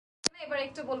এবার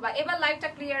একটু বলবা এবার লাইভটা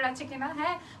ক্লিয়ার আছে কিনা।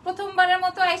 হ্যাঁ, প্রথমবারের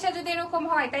মতো আয়শা যদি এরকম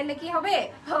হয় তাহলে কি হবে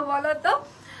বলো তো।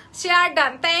 Share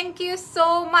done, thank you so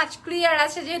much. Clear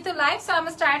আছে যেহেতু লাইভ, সো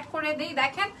আমি স্টার্ট করে দিই।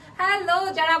 দেখেন, হ্যালো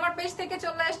যারা আমার পেজ থেকে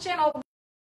চলে আসছেন,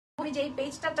 আমি যেই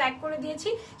পেজটা ট্যাগ করে দিয়েছি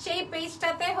সেই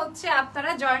পেজটাতে হচ্ছে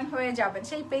আপনারা জয়েন হয়ে যাবেন,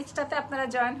 সেই পেজটাতে আপনারা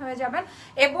জয়েন হয়ে যাবেন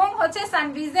এবং হচ্ছে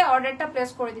সানভিজে অর্ডারটা প্লেস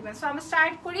করে দিবেন। সো আমি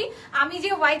স্টার্ট করি। আমি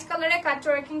যে হোয়াইট কালারের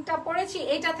কাটওয়ার্কিংটা পরেছি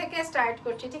এটা থেকে স্টার্ট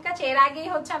করছি, ঠিক আছে। এর আগেই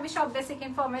হচ্ছে আমি সব বেসিক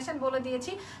ইনফরমেশন বলে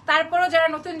দিয়েছি, তারপরও যারা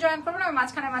নতুন জয়েন করবেন আমি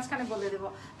মাঝখানে বলে দেবো,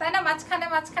 তাই না?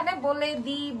 মাঝখানে বলে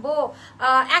দিব।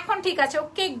 এখন ঠিক আছে,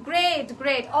 ওকে, great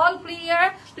great, all clear,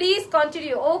 please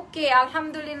continue. ওকে,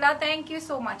 আলহামদুলিল্লাহ, থ্যাংক ইউ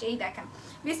সো মাচ। এই দেখেন,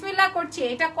 বিসমিল্লাহ করছি।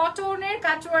 এটা কটনের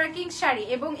কাটওয়ার্কিং শাড়ি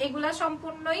এবং এগুলা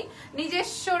সম্পূর্ণই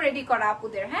নিজস্ব রেডি করা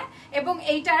আপুদের। হ্যাঁ, এবং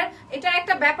এটার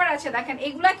একটা ব্যাপার আছে, দেখেন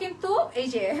এগুলা কিন্তু এই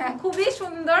যে খুবই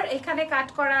সুন্দর এখানে কাট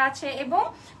করা আছে এবং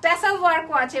ট্যাসেল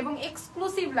ওয়ার্কও আছে এবং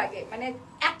এক্সক্লুসিভ লাগে, মানে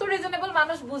এত রিজনেবল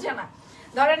মানুষ বুঝে না।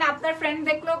 ধরেন আপনার ফ্রেন্ড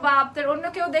দেখলো বা আপনার অন্য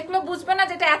কেউ দেখলো বুঝবে না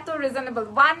যেটা এত রিজনেবল।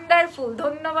 ওয়ান্ডারফুল,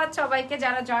 ধন্যবাদ সবাইকে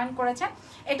যারা জয়েন করেছেন।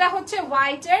 এটা হচ্ছে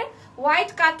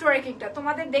হোয়াইট কাটওয়ার্কিংটা।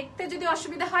 তোমাদের দেখতে যদি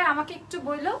অসুবিধা হয় আমাকে একটু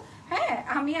বললো, হ্যাঁ,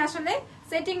 আমি আসলে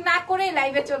সেটিং না করে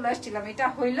লাইভে চলে আসছিলাম। এটা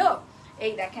হইলো,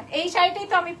 এই দেখেন এই শাড়িটাই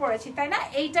তো আমি পরেছি, তাই না?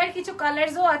 এইটার কিছু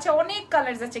কালার্সও আছে, অনেক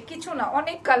কালার্স আছে, কিছু না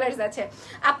অনেক কালার্স আছে।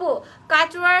 আপু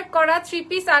কাটওয়ার্ক করা 3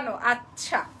 পিস আনো।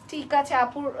 আচ্ছা ঠিক আছে,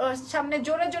 আপুর সামনে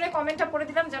জোরে জোরে কমেন্টটা পড়ে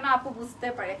দিলাম যেন আপু বুঝতে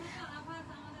পারে।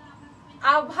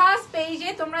 আভাস পেজে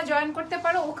তোমরা জয়েন করতে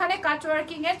পারো, ওখানে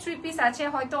কাটওয়ার্কিং এর 3 পিস আছে,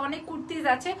 হয়তো অনেক কুর্তিজ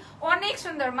আছে, অনেক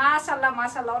সুন্দর। মাশাআল্লাহ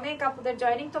মাশাআল্লাহ, অনেক আপুদের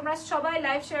জয়েনিং। তোমরা সবাই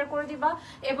লাইভ শেয়ার করে দিবা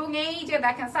এবং এই যে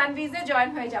দেখেন সানভিজে জয়েন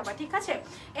হয়ে যাবা, ঠিক আছে।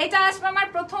 এটা আসবে আমার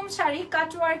প্রথম শাড়ি,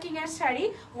 কাটওয়ার্কিং এর শাড়ি,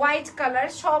 হোয়াইট কালার।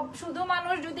 সব শুধু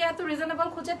মানুষ যদি এত রিজনেবল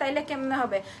খুঁজে তাইলে কেমনে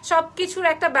হবে, সবকিছুর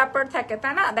একটা ব্যাপার থাকে,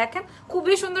 তাই না? দেখেন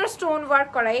খুবই সুন্দর স্টোন ওয়ার্ক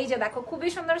করা, এই যে দেখো খুবই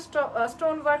সুন্দর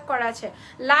স্টোন ওয়ার্ক করা আছে।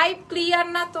 লাইভ ক্লিয়ার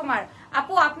না তোমার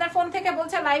আপু? আপনার ফোন থেকে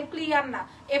বলছে লাইভ ক্লিয়ার না,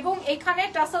 এবং এখানে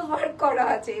টাসেল ওয়ার্ক করা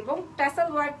আছে এবং টাসেল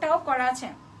ওয়ার্কটাও করা আছে।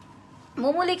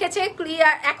 মোমো লিখেছে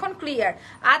ক্লিয়ার, এখন ক্লিয়ার।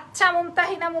 আচ্ছা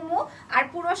মুমতাহিনা মোমো। আর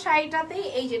পুরো শাড়িটাতেই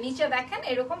এই যে নিচে দেখেন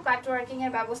এরকম কাটওয়ার্কিং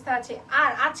এর ব্যবস্থা আছে।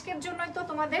 আর আজকের জন্যই তো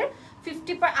তোমাদের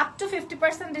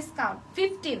 50% ডিসকাউন্ট,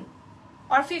 15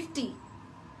 আর 50,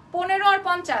 15 আর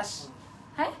 50,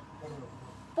 হ্যাঁ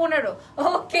 15।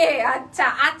 ওকে, আচ্ছা,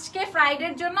 আজকে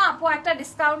ফ্রাইডের জন্য আপু একটা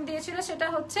ডিসকাউন্ট দিয়েছিল, সেটা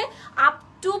হচ্ছে up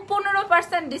to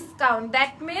 15% discount.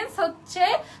 That means হচ্ছে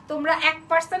তোমরা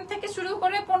 1% থেকে শুরু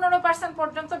করে 15%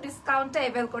 পর্যন্ত ডিসকাউন্টটা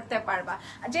এভেল করতে পারবা।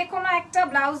 যে কোনো একটা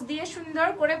ব্লাউজ দিয়ে সুন্দর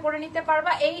করে পরে নিতে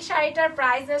পারবা। এই শাড়িটার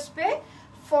প্রাইস আসবে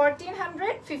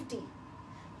 1450,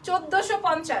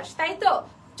 1450, তাই তো?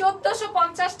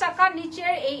 1450 টাকা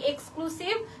নিচের এই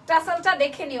এক্সক্লুসিভ টাসেলটা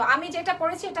দেখে নিও। আমি যেটা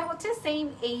পরেছি এটা হচ্ছে সেম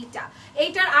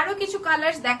এইটার আরো কিছু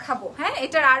কালার্স দেখাবো। হ্যাঁ,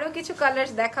 এটার আরো কিছু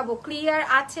কালার্স দেখাবো। ক্লিয়ার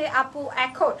আছে আপু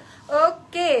এখন?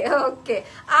 ওকে ওকে।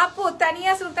 আপু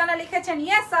তানিয়া সুলতানা লিখেছেন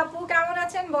ইয়েস আপু, কেমন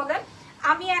আছেন বলেন।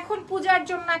 আমি এখন পূজার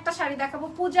জন্য একটা শাড়ি দেখাবো।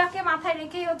 পূজাকে মাথায়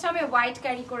রেখেই হচ্ছে আমি হোয়াইট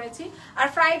ক্যারি করেছি, আর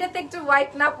ফ্রাইডেতে একটু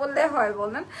হোয়াইট না পরলে হয়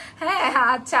বলেন। হ্যাঁ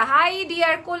আচ্ছা, হাই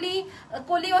ডিয়ার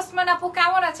কলি ওসমান আপু,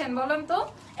 কেমন আছেন বলেন তো।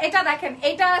 এটা দেখেন,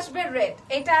 এটা আসবে রেড,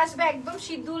 এটা আসবে একদম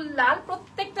সিঁদুর লাল।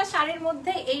 প্রত্যেকটা শাড়ির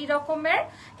মধ্যে এই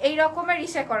রকমের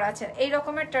ইসে করা আছে, এই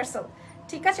রকমের টার্সেল,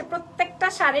 ঠিক আছে, প্রত্যেকটা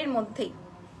শাড়ির মধ্যেই।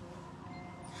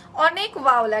 অনেক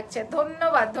ওয়াও লাগছে,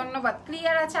 ধন্যবাদ ধন্যবাদ।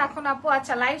 ক্লিয়ার আছে এখন আপু?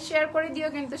 আচ্ছা, লাইভ শেয়ার করে দিও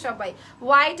কিন্তু সবাই।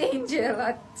 হোয়াইট এঞ্জেল,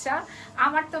 আচ্ছা,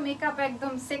 আমার তো মেকআপ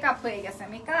একদম সেকআপ হয়ে গেছে,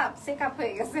 সেকআপ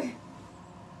হয়ে গেছে।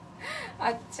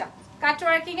 আচ্ছা,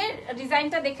 কাটওয়ার্কিং এর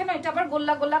ডিজাইনটা দেখে নাও। এটা আবার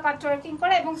গোল্লা গোল্লা কাটওয়ার্কিং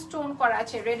করা এবং স্টোন করা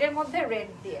আছে রেডের মধ্যে রেড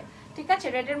দিয়ে, ঠিক আছে,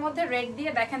 রেডের মধ্যে রেড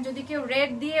দিয়ে। দেখেন যদি কেউ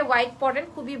রেড দিয়ে হোয়াইট পরেন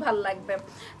খুবই ভাল লাগবে।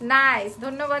 নাইস,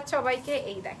 ধন্যবাদ সবাইকে।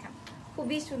 এই দেখেন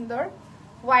খুবই সুন্দর,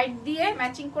 হোয়াইট দিয়ে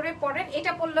ম্যাচিং করে পরেন,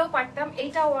 এটা পরলেও পারতাম।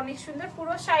 এইটাও অনেক সুন্দর,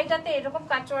 পুরো শাড়িটাতে এরকম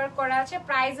কাটওয়ার্ক করা আছে।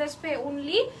 প্রাইস আসবে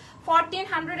অনলি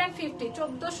 1450,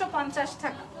 1450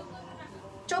 টাকা।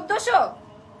 1400?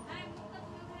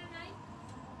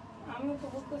 আমি তো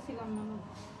বুঝতেছিলাম না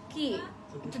কি,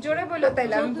 একটু জোরে বললো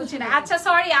তাইলে আমি বুঝি না। আচ্ছা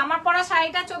সরি, আমার পরা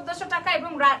শাড়িটা 1400 টাকা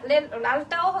এবং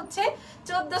লালটাও হচ্ছে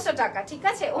 1400 টাকা, ঠিক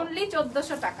আছে, অনলি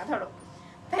 1400 টাকা। ধরো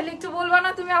তাহলে একটু বলবো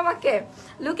না তুমি আমাকে।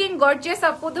 লুকিং গর্জিয়াস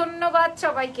আপু, ধন্যবাদ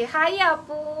সবাইকে। হাই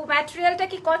আপু, ম্যাটেরিয়ালটা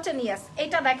কি কটনিয়াস?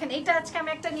 এটা দেখেন, এটা আজকে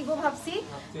আমি একটা নিব ভাবছি,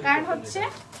 কারণ হচ্ছে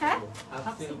হ্যাঁ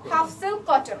হাফ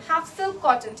সিল্ক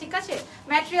কটন, ঠিক আছে,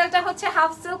 ম্যাটেরিয়ালটা হচ্ছে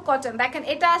হাফ সিল্ক কটন। দেখেন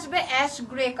এটা আসবে অ্যাশ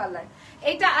গ্রে কালার,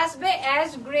 এটা আসবে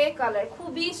অ্যাশ গ্রে কালার,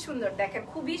 খুবই সুন্দর দেখেন,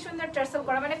 খুবই সুন্দর টার্সেল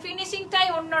করা, মানে ফিনিশিংটাই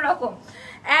অন্যরকম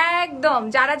একদম।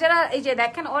 যারা যারা এই যে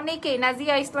দেখেন অনেকে,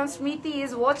 নাজিয়া ইসলাম স্মৃতি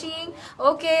is watching,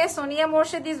 okay, Sonia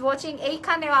Morshed is watching.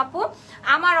 এইখানে আপু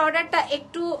আমার অর্ডারটা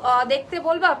একটু দেখতে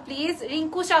বলবা প্লিজ।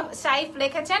 রিঙ্কু সাইফ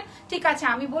লিখেছেন, ঠিক আছে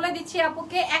আমি বলে দিচ্ছি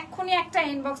আপুকে, এক্ষুনি একটা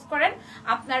ইনবক্স করেন,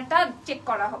 আপনারটা চেক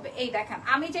করা হবে। এই দেখেন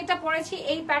আমি যেটা পরেছি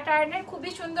এই প্যাটার্নের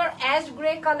খুবই সুন্দর অ্যাশ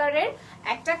গ্রে কালারের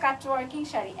একটা কাট working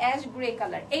sari, ash grey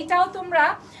colour. এইটাও তোমরা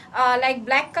লাইক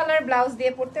ব্ল্যাক কালার ব্লাউজ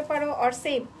দিয়ে পরতে পারো, অর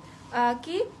সেম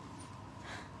কি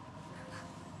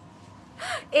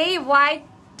এই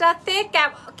হোয়াইটটাতে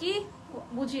কি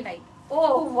বুঝি নাই। ও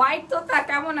হোয়াইট তোতা,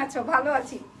 কেমন আছো? ভালো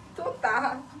আছি তোতা।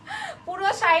 পুরো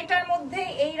শাড়িটার মধ্যে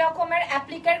এই রকমের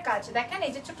অ্যাপ্লিকের কাজ দেখেন,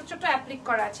 এই যে ছোট ছোট অ্যাপ্লিক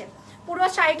করা আছে পুরো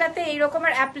শাড়িটাতে, এই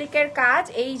রকমের অ্যাপ্লিকের কাজ,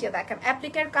 এই যে দেখেন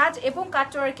অ্যাপ্লিকের কাজ এবং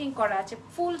কাট ওয়ার্কিং করা আছে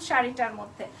ফুল শাড়িটার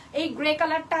মধ্যে। এই গ্রে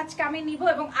কালারটা আজকে আমি নিব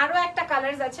এবং আরো একটা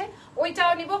কালার আছে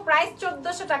ওইটাও নিব। প্রাইস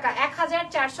 1400 টাকা,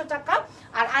 1400 টাকা।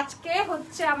 আর আজকে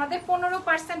হচ্ছে আমাদের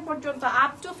 15% পর্যন্ত,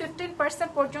 আপ টু 15%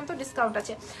 পর্যন্ত ডিসকাউন্ট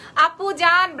আছে। আপু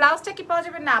জান ব্লাউজটা কি পাওয়া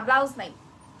যাবে? না ব্লাউজ নাই,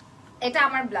 এটা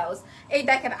আমার ব্লাউজ। এই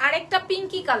দেখেন আরেকটা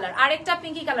পিঙ্কি কালার, আরেকটা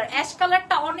পিঙ্কি কালার, অ্যাশ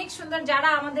কালারটা অনেক সুন্দর। যারা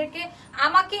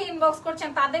আমাকে ইনবক্স করছেন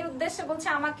তাদের উদ্দেশ্যে বলছে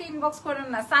আমাকে ইনবক্স করেন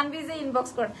না, সানভিজে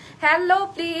ইনবক্স করেন। Hello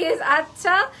please.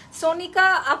 আচ্ছা সোনিকা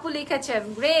আপু লিখেছেন,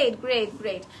 গ্রেট গ্রেট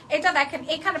গ্রেট। এটা দেখেন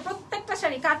এখানে প্রত্যেকটা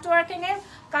শাড়ি কাট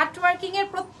ওয়ার্কিং এর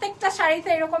প্রত্যেকটা শাড়িতে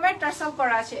এরকমের টার্সেল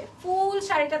করা আছে, ফুল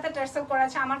শাড়িটাতে টার্সেল করা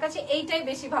আছে। আমার কাছে এইটাই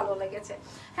বেশি ভালো লেগেছে,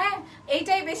 হ্যাঁ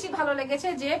এইটাই বেশি ভালো লেগেছে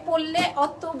যে পরলে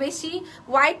অত বেশি।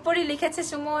 হোয়াইট পরি লিখেছে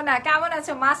সুমনা, কেমন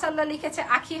আছো? মাশাআল্লাহ লিখেছে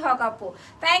আখি হক আপু,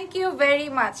 থ্যাংক ইউ ভেরি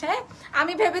মাচ। হ্যাঁ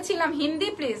আমি ভেবেছিলাম হিন্দি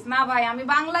প্লিজ, না ভাই আমি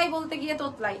বাংলায় বলতে গিয়ে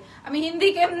তোতলাই, আমি হিন্দি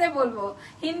কেমনে বলবো,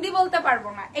 হিন্দি বলতে পারবো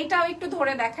না। এটাও একটু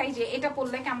ধরে দেখাই যে এটা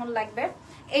পরলে কেমন লাগবে।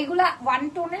 এইগুলা ওয়ান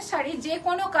টোনের শাড়ি, যে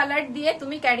কোনো কালার দিয়ে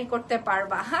তুমি ক্যারি করতে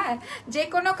পারবা, হ্যাঁ যে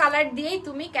কোনো কালার দিয়েই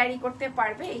তুমি ক্যারি করতে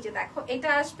পারবে। এই যে দেখো এটা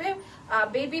আসবে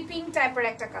বেবি পিঙ্ক টাইপের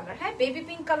একটা কালার, হ্যাঁ baby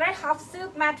pink colour, half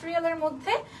silk ম্যাটেরিয়ালের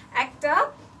মধ্যে একটা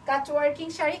কাট ওয়ার্কিং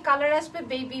শাড়ি, কালার আসবে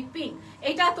বেবি পিঙ্ক।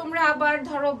 এটা তোমরা আবার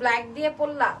ধরো ব্ল্যাক দিয়ে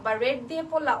পরলা বা রেড দিয়ে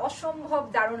পরলা, অসম্ভব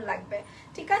দারুণ লাগবে।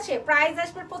 ঠিক আছে, প্রাইস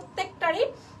আসবে প্রত্যেকটারই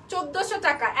 1400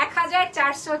 টাকা,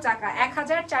 1400 টাকা,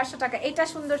 1400 টাকা। এটা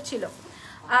সুন্দর ছিল।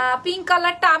 পিঙ্ক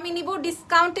কালারটা আমি নিব,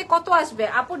 ডিসকাউন্টে কত আসবে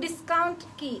আপু? ডিসকাউন্ট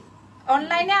কি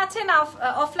অনলাইনে আছে না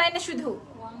অফলাইনে শুধু?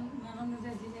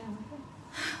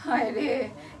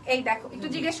 এই দেখো একটু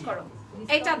জিজ্ঞেস করো,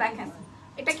 এইটা দেখেন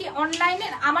এটা কি অনলাইনে?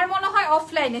 আমার মনে হয়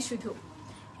অফলাইনে শুধু।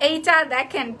 এইটা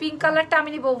দেখেন পিঙ্ক কালারটা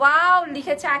আমি নিব। ওয়াও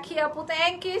লিখেছে আখি আপু,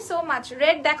 thank you so much.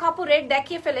 Red দেখো আপু, রেড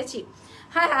দেখিয়ে ফেলেছি।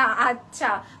 হ্যাঁ হ্যাঁ আচ্ছা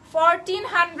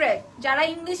 1400। যারা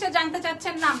ইংলিশে জানতে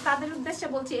চাচ্ছেন নাম তাদের উদ্দেশ্যে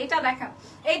বলছি। এটা দেখেন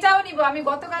এটাও নিব। আমি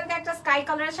গতকালকে একটা স্কাই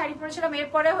কালারের শাড়ি পরেছিলাম,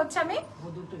 এরপরে হচ্ছে আমি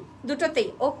দুটোতেই।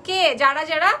 ওকে যারা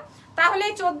যারা তাহলে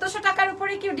 1400 টাকার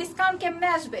উপরে কি ডিসকাউন্ট কেমনে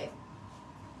আসবে?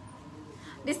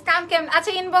 ডিসকাউন্ট কেমন?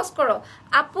 আচ্ছা ইনবক্স করো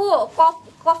আপু।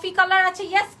 কফি কালার আছে,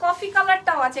 ইয়েস কফি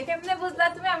কালারটাও আছে। কেমনে বুঝলা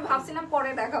তুমি? আমি ভাবছিলাম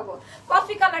পরে দেখাবো।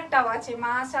 কফি কালারটাও আছে।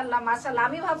 মাশাআল্লাহ মাশাআল্লাহ।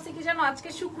 আমি ভাবছি কি জানো, আজকে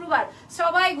শুক্রবার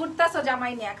সবাই ঘুরতাছো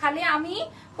জামাই নিয়ে, খালি আমি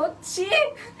হচ্ছি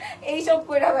এইসব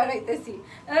কইরা বেড়াইতেছি।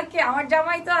 ওকে আমার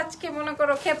জামাই তো আজকে মনে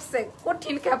করো খেপছে,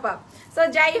 কঠিন খেপা। তো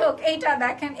যাই হোক এইটা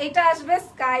দেখেন, এইটা আসবে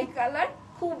স্কাই কালার,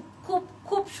 খুব খুব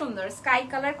খুব সুন্দর স্কাই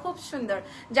কালার, খুব সুন্দর।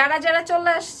 যারা যারা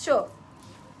চলে আসছো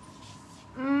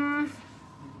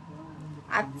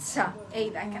আচ্ছা এই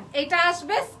দেখেন এটা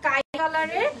আসবে স্কাই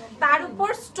কালারের, তার উপর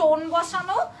স্টোন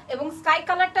বসানো এবং স্কাই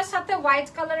কালারটার সাথে হোয়াইট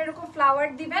কালার এরকম ফ্লাওয়ার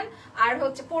দিবেন আর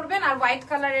হচ্ছে পরবেন, আর হোয়াইট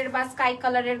কালারের বা স্কাই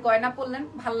কালারের গয়না পরলেন,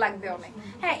 ভাল লাগবে অনেক।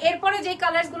 হ্যাঁ এরপরে যে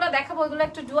কালার গুলো দেখাবো ওগুলো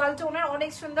একটু ডুয়াল টোনের,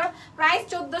 অনেক সুন্দর। প্রাইস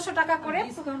 1400 টাকা করে।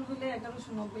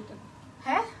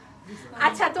 হ্যাঁ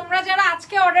আচ্ছা তোমরা যারা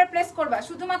আজকে অর্ডার প্লেস করবা,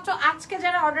 শুধুমাত্র আজকে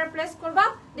যারা অর্ডার প্লেস করবা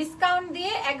ডিসকাউন্ট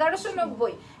দিয়ে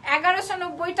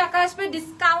 1190 টাকা আসবে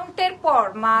ডিসকাউন্টের পর।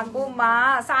 মা গো মা,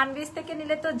 সানভিস থেকে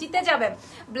নিলে তো জিতে যাবেন।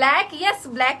 ব্ল্যাক, ইয়েস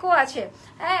ব্ল্যাকও আছে।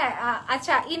 হ্যাঁ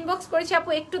আচ্ছা ইনবক্স করেছি আপু,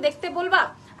 একটু দেখতে বলবা?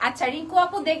 আচ্ছা রিঙ্কু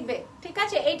আপু দেখবে, ঠিক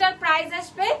আছে। এইটার প্রাইস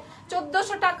আসবে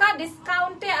 1400 টাকা,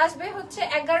 ডিসকাউন্টে আসবে হচ্ছে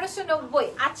 1190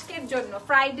 আজকের জন্য,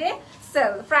 ফ্রাইডে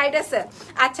সেল।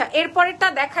 আচ্ছা এরপরেরটা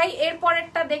দেখাই।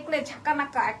 এরপরেরটা দেখলে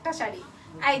ঝাঁকানাকা একটা শাড়ি,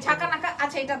 এই ঝাঁকানাকা।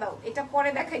 আচ্ছা এটা দাও, এটা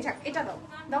পরে দেখাই। এটা দাও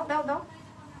দাও দাও দাও।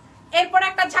 এরপর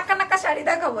একটা ঝাঁকানাকা শাড়ি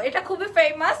দেখাবো, এটা খুবই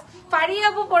ফেমাস, ফারিয়া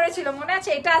আপু পরেছিল মনে আছে।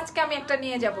 এটা আজকে আমি একটা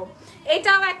নিয়ে যাব,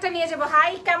 এটাও একটা নিয়ে যাব।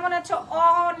 হাই কেমন আছো?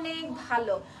 অনেক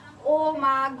ভালো। ও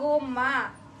মা গো মা,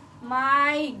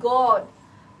 মাই গড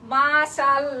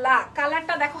মাশাআল্লাহ।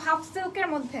 কালারটা দেখো, হাফ সিল্কের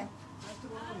মধ্যে।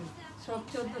 সব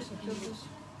 1400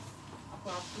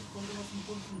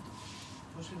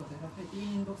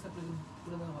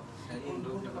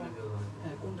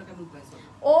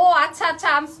 ও আচ্ছা আচ্ছা,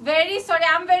 আই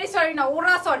এম ভেরি সরি না,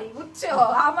 ওরা সরি বুঝছো,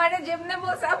 আমারে যেমনে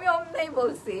বলছে আমি অমনেই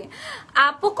বলছি।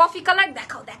 আপু কফি কালার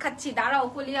দেখাও, দেখাচ্ছি দাঁড়াও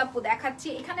কলি আপু দেখাচ্ছি,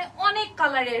 এখানে অনেক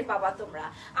কালারের পাবা তোমরা।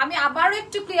 আমি আবারও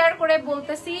একটু ক্লিয়ার করে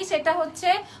বলতেছি, সেটা হচ্ছে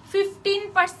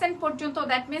 15% পর্যন্ত,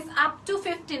 দ্যাট মিনস আপ টু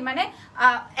 15, মানে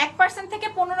 1% থেকে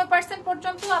 15%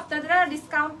 পর্যন্ত আপনারা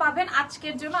ডিসকাউন্ট পাবেন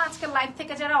আজকের জন্য, আজকের লাইভ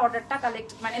থেকে যারা অর্ডারটা কালেক্ট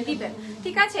মানে দিবেন,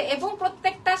 ঠিক আছে? এবং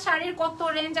প্রত্যেকটা শাড়ির কত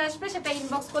রেঞ্জ আসবে সেটা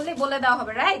ইনবক্স করলে বলে দেওয়া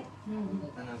হবে, রাইট?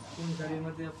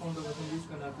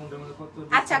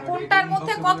 আচ্ছা, কোনটার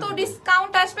মধ্যে কত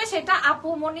ডিসকাউন্ট আসবে সেটা আপু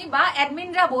মনি বা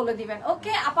অ্যাডমিনরা বলে দিবেন।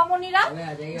 ওকে আপামনিরা,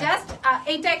 জাস্ট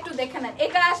এইটা একটু দেখে নেন।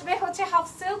 এটা আসবে হচ্ছে হাফ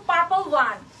সিল্ক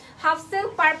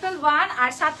পার্পল ওয়ান,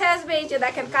 আর সাথে আসবে এই যে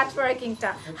দেখেন কাট ওয়ার্কিংটা।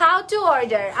 হাউ টু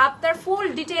অর্ডার, আপনার ফুল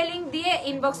ডিটেইলিং দিয়ে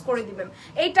ইনবক্স করে দিবেন।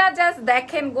 এটা জাস্ট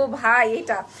দেখেন গো ভাই,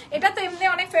 এটা তো এমনি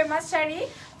অনেক ফেমাস শাড়ি,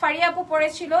 ফারিয়া আপু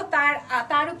পরেছিল,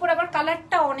 তার উপর আবার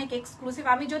কালারটা অনেক এক্সক্লুসিভ।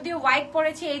 আমি যদিও হোয়াইট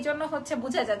পরেছি এই জন্য হচ্ছে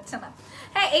বোঝা যাচ্ছে না।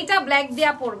 হ্যাঁ, এইটা ব্ল্যাক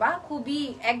দিয়া পরবা, খুবই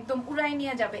একদম উড়াই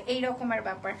নিয়ে যাবে এই রকমের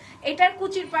ব্যাপার। এটার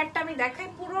কুচির পার্টটা আমি দেখাই,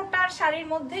 পুরোটার শাড়ির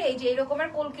মধ্যে এই যে এই রকমের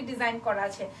কলকি ডিজাইন করা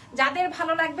আছে। যাদের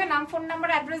ভালো লাগবে নাম, ফোন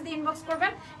নাম্বার, অ্যাড্রেস দিয়ে ইনবক্স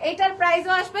করবেন। এইটার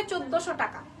প্রাইসও আসবে 1400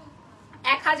 টাকা,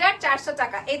 1400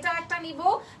 টাকা। এটা একটা নিব,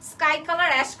 স্কাই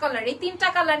কালার, অ্যাশ কালার, এই তিনটা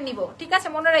কালার নিব, ঠিক আছে?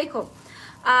 মনে রাখো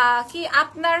কি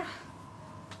আপনার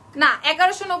না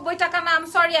 1190 টাকা না,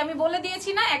 সরি আমি বলে দিয়েছি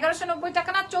না, 1190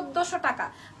 টাকা না, 1400 টাকা।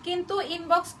 কিন্তু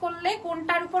ইনবক্স করলে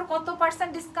কোনটার উপর কত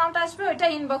পার্সেন্ট ডিসকাউন্ট আসবে ওইটা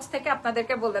ইনবক্স থেকে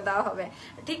আপনাদেরকে বলে দেওয়া হবে,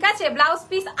 ঠিক আছে? ব্লাউজ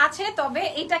পিস আছে, তবে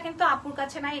এটা কিন্তু আপুর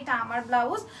কাছে নাই, এটা আমার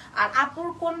ব্লাউজ। আর আপুর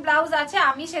কোন ব্লাউজ আছে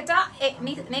আমি সেটা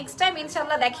নেক্সট টাইম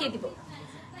ইনশাল্লাহ দেখিয়ে দিব।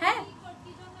 হ্যাঁ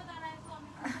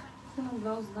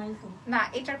না,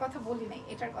 এটার কথা বলি নাই,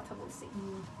 এটার কথা বলছি।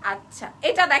 আচ্ছা,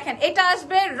 এটা দেখেন, এটা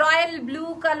আসবে রয়্যাল ব্লু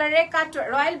কালারে,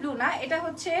 রয়্যাল ব্লু না, এটা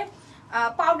হচ্ছে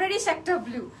পাউডারিশ একটা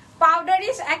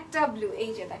ব্লু,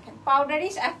 এই যে দেখেন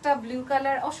পাউডারিশ একটা ব্লু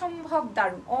কালার, অসম্ভব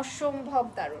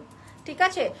দারুণ, ঠিক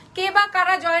আছে? কে বা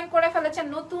কারা জয়েন করে ফেলেছেন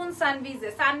নতুন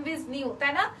সানভিজ নিউ,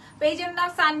 তাই না? পেজের নাম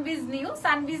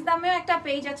সানভিজ নামেও একটা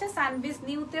পেজ আছে, সানভিজ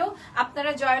নিউতেও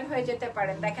আপনারা জয়েন হয়ে যেতে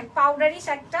পারেন। দেখেন পাউডারিশ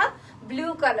একটা ব্লু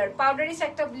কালার,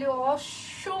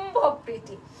 অসম্ভব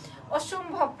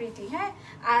প্রিটি। হ্যাঁ,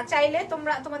 চাইলে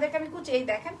তোমাদেরকে আমি এই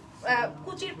দেখেন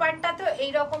কুচির পার্টটাতে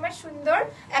এই রকমের সুন্দর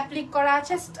অ্যাপ্লিক করা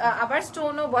আছে, আবার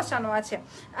স্টোনও বসানো আছে।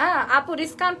 আপু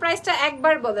ডিসকাউন্ট প্রাইসটা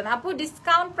একবার বলেন। আপু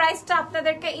ডিসকাউন্ট প্রাইসটা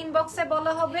আপনাদেরকে ইনবক্সে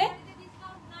বলা হবে।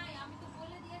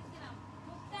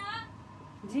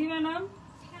 জি ম্যাডাম।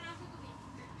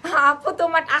 আপু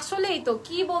তোমার আসলেই তো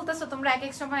কি বলতেছো তোমরা, এক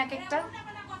এক সময় এক একটা,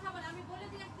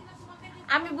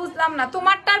 আমি বুঝলাম না।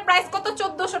 তোমারটার প্রাইস কত?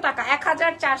 1400 টাকা,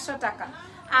 1400 টাকা।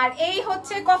 আর এই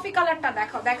হচ্ছে কফি কালারটা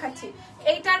দেখাচ্ছি,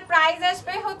 এইটার প্রাইস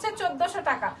আসবে হচ্ছে 1400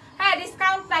 টাকা। হ্যাঁ,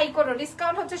 ডিসকাউন্ট নাই করো,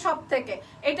 ডিসকাউন্ট হচ্ছে সব থেকে।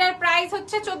 এটার প্রাইস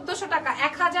হচ্ছে 1400 টাকা,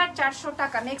 1400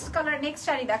 টাকা। নেক্সট কালার, নেক্সট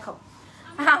শাড়ি দেখাও।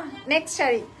 হ্যাঁ, নেক্সট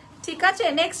শাড়ি, ঠিক আছে?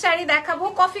 নেক্সট শাড়ি দেখাবো।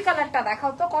 কফি কালারটা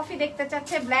দেখাও তো, কফি দেখতে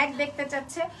চাচ্ছে, ব্ল্যাক দেখতে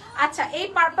চাচ্ছে। আচ্ছা, এই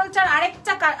পার্পলটার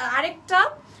আরেকটা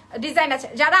ডিজাইন আছে।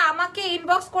 যারা আমাকে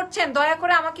ইনবক্স করছেন, দয়া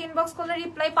করে আমাকে ইনবক্স করলে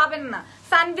রিপ্লাই পাবেন না,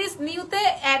 সানভিজ নিউতে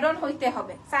অ্যাড অন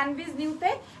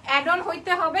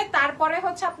হইতে হবে, তারপরে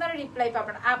হচ্ছে আপনারা রিপ্লাই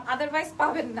পাবেন, আদারওয়াইজ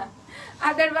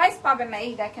পাবেন না।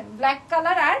 এই দেখেন ব্ল্যাক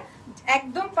কালার আর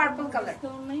একদম পার্পল কালার,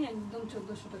 একদম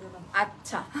 1400 টাকা দাম।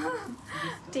 আচ্ছা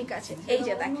ঠিক আছে, এই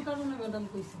যে দেখেন ম্যাডাম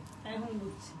কইছে, এখন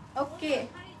বুঝছি। ওকে,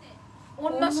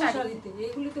 অন্য শাড়িতে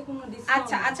এগুলিতে কোনো ডিসকাউন্ট।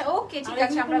 আচ্ছা ওকে, ঠিক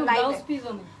আছে, আমরা লাইভে।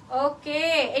 ওকে,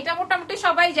 এটা মোটামুটি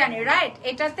সবাই জানে, রাইট?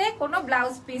 এটাতে কোনো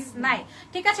ব্লাউজ পিস নাই,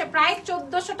 ঠিক আছে? প্রাইস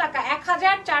 1400 টাকা,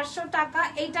 1400 টাকা।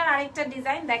 এইটার আরেকটা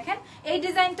ডিজাইন দেখেন, এই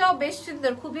ডিজাইনটাও বেশ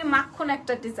সুন্দর, খুবই মাখন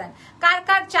একটা ডিজাইন।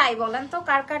 কার চাই বলেন তো,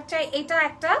 কার চাই? এটা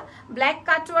একটা black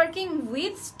cut working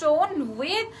with stone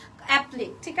with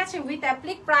applique, ঠিক আছে? With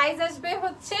applique. প্রাইস আসবে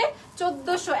হচ্ছে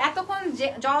 1400। এতক্ষণ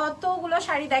যতগুলো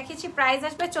শাড়ি দেখিয়েছি প্রাইস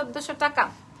আসবে 1400 টাকা।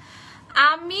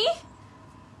 আমি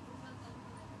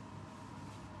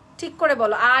ঠিক করে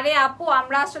বলো। আরে আপু,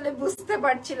 আমরা আসলে বুঝতে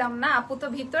পারছিলাম না, আপু তো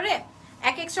ভিতরে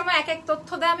এক এক সময় এক এক তথ্য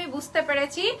দেয়, আমি বুঝতে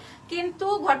পেরেছি। কিন্তু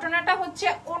ঘটনাটা হচ্ছে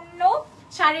অন্য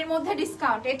শাড়ির মধ্যে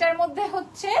ডিসকাউন্ট, এটার মধ্যে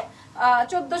হচ্ছে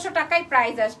 1400 টাকায়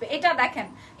প্রাইস আসবে। এটা দেখেন,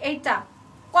 এইটা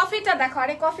কফিটা দেখো,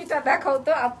 আরে কফিটা দেখাও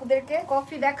তো, আপুদেরকে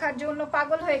কফি দেখার জন্য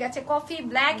পাগল হয়ে গেছে। কফি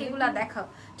ব্ল্যাক এগুলা দেখাও,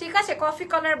 ঠিক আছে? কফি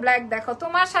কালার ব্ল্যাক দেখাও।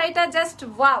 তোমার শাড়িটা জাস্ট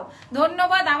ওয়াও,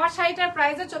 ধন্যবাদ। আমার শাড়িটার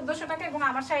প্রাইসও 1400 টাকা, এবং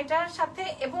আমার শাড়িটার সাথে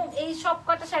এবং এই সব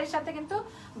কটা শাড়ির সাথে কিন্তু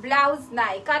ব্লাউজ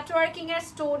নাই। কাট ওয়ার্কিং এর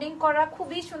স্টোনিং করা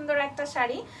খুবই সুন্দর একটা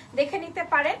শাড়ি, দেখে নিতে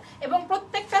পারেন। এবং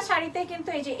প্রত্যেকটা শাড়িতে কিন্তু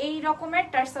এই যে এই রকমের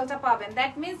টার্সেলটা পাবেন,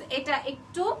 দ্যাট মিনস এটা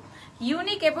একটু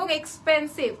ইউনিক এবং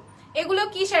এক্সপেন্সিভ। এগুলো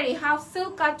কি শাড়ি? হাফ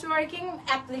সিল্ক কাট ওয়ার্কিং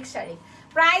অ্যাপ্লিক শাড়ি।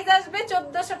 প্রাইস আসবে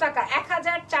 1400 টাকা,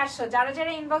 1400। যারা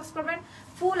যারা ইনবক্স করবেন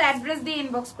ফুল অ্যাড্রেস দিয়ে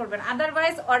ইনবক্স করবেন,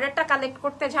 আদারওয়াইজ অর্ডারটা কালেক্ট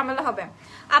করতে ঝামেলা হবে।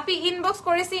 আপনি ইনবক্স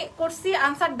করছি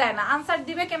আনসার দেয় না, আনসার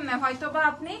দিবে কেমনে? হয়তো বা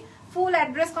আপনি ফুল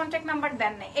অ্যাড্রেস কন্ট্যাক্ট নাম্বার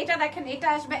দেন না। এটা দেখেন, এটা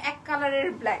আসবে এক কালারের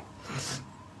ব্ল্যাক,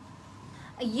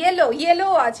 ইয়েলো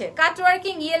আছে, কাট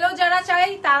ওয়ার্কিং ইয়েলো যারা চাই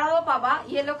তারাও পাবা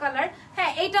ইয়েলো কালার।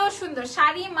 হ্যাঁ এটাও সুন্দর,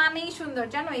 শাড়ি মানেই সুন্দর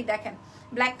জানো। এই দেখেন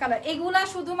ব্ল্যাক কালার, এগুলা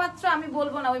শুধুমাত্র আমি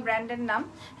বলবো না ওই ব্র্যান্ডের নাম,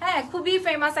 হ্যাঁ খুবই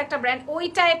ফেমাস একটা ব্র্যান্ড, ওই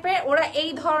টাইপের ওরা এই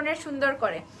ধরনের সুন্দর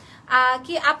করে।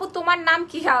 কি আপু তোমার নাম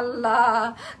কি? আল্লাহ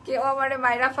কেউ আমারে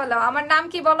মাইরা ফেলাও, আমার নাম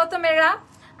কি বলো তো মেয়েরা?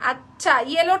 আচ্ছা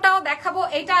ইয়েলোটাও দেখাবো,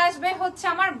 এটা আসবে হচ্ছে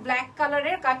আমার ব্ল্যাক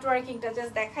কালারের কাট ওয়ার্কিংটা,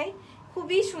 জাস্ট দেখাই,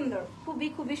 খুবই সুন্দর,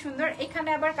 খুবই সুন্দর। এখানে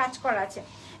আবার কাজ করা আছে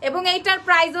এবং এইটার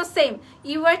প্রাইসও same.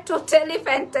 You R totally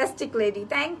fantastic lady,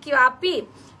 thank you আপি।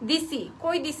 দিছি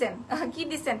কই দিছেন, কি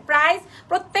দিছেন? প্রাইস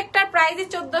প্রত্যেকটার প্রাইসই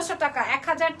 1400 টাকা,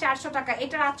 1400 টাকা।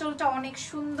 এটার আঁচলটা অনেক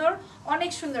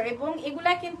সুন্দর এবং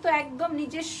এগুলা কিন্তু একদম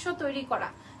নিজস্ব তৈরি করা,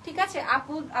 ঠিক আছে?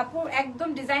 আপু একদম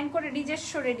ডিজাইন করে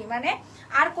নিজস্ব রেডি, মানে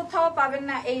আর কোথাও পাবেন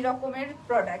না এই রকমের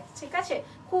প্রোডাক্ট, ঠিক আছে?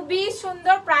 খুবই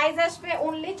সুন্দর। প্রাইস আসবে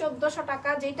অনলি 1400 টাকা,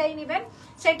 যেটাই নেবেন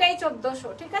সেটাই 1400,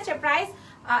 ঠিক আছে? প্রাইস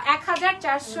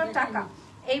 1400 টাকা।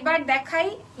 এইবার দেখাই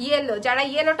ইয়েলো, যারা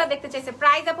ইয়েলোটা দেখতে চাইছে,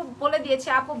 প্রাইস আপু বলে দিয়েছে।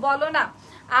 আপু বলো না,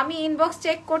 আমি ইনবক্স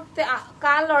চেক করতে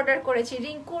কাল অর্ডার করেছি,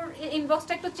 রিঙ্কুর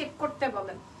ইনবক্সটা একটু চেক করতে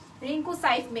বলেন, রিঙ্কু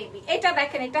সাইফ মেবি। এটা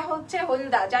দেখেন, এটা হচ্ছে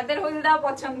হলদা, যাদের হলদা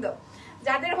পছন্দ,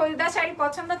 যাদের হলদা শাড়ি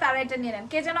পছন্দ তারা এটা নিয়ে নেন।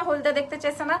 কে যেন হলদা দেখতে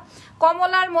চাইছে না?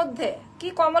 কমলার মধ্যে কি,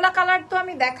 কমলা কালার তো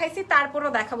আমি দেখাইছি, তারপরও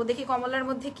দেখাবো, দেখি কমলার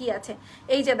মধ্যে কি আছে।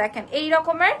 এই যে দেখেন এই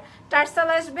রকমের টার্সাল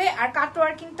আসবে, আর কাট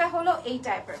ওয়ার্কিংটা হলো এই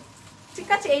টাইপের, ঠিক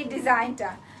আছে? এই ডিজাইনটা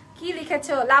কি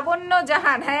লিখেছো? লাবণ্য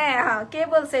জাহান, হ্যাঁ কে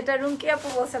বলছে এটা? রুমকি আপু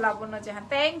বলছে লাবণ্য জাহান,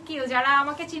 থ্যাংক ইউ। যারা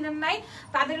আমাকে চিনেন নাই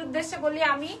তাদের উদ্দেশ্যে বলি,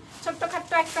 আমি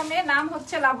ছোট্টখাট্ট একটা মেয়ে, নাম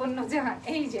হচ্ছে লাবণ্য জাহান।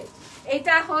 এই যে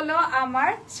এটা হলো আমার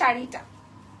শাড়িটা,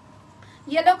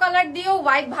 ইয়েলো কালার দিয়েও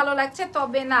হোয়াইট ভালো লাগছে,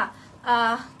 তবে না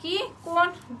কি কোন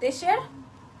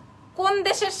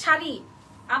দেশের শাড়ি?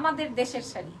 আমাদের দেশের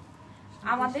শাড়ি,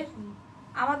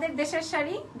 আমাদের দেশের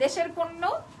শাড়ি, দেশের পণ্য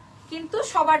কিন্তু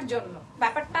সবার জন্য।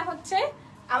 ব্যাপারটা হচ্ছে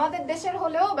আমাদের দেশের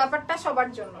হলেও ব্যাপারটা সবার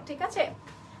জন্য, ঠিক আছে?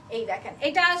 এই দেখেন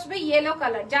এটা আসবে ইয়েলো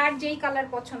কালার, যার যেই কালার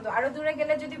পছন্দ। আরো দূরে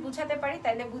গেলে যদি বুঝাতে পারি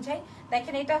তাহলে বুঝাই।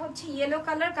 দেখেন এটা হচ্ছে ইয়েলো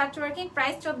কালার কাট ওয়ার্কিং,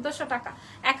 প্রাইস 1400 টাকা,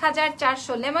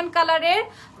 1400। লেমন কালারের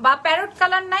বা প্যারট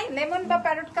কালার নাই, লেমন বা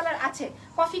প্যারট কালার আছে।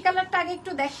 কফি কালারটা আগে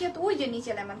একটু দেখিয়ে তো, ওই যে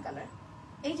নিচে লেমন কালার,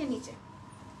 এই যে নিচে,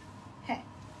 হ্যাঁ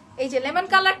এই যে লেমন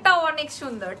কালারটাও অনেক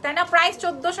সুন্দর, তাই না? প্রাইস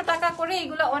 1400 টাকা করে।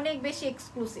 এগুলো অনেক বেশি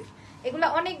এক্সক্লুসিভ, এগুলো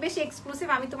অনেক বেশি এক্সক্লুসিভ।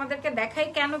 আমি তোমাদেরকে দেখাই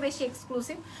কেন বেশি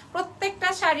এক্সক্লুসিভ। প্রত্যেকটা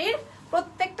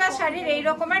শাড়ির এই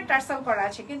রকমের টার্সাল করা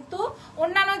আছে, কিন্তু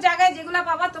অন্যান্য জায়গায় যেগুলো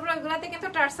পাবা তোমরা ওইগুলাতে কিন্তু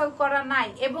টার্সাল করা নাই।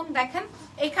 এবং দেখেন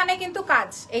এখানে কিন্তু কাজ,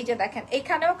 এই যে দেখেন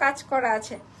এখানেও কাজ করা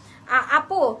আছে।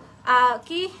 আপু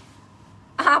কি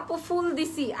আপু ফুল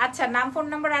দিছি, আচ্ছা নাম ফোন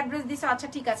নাম্বার অ্যাড্রেস দিছো, আচ্ছা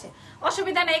ঠিক আছে,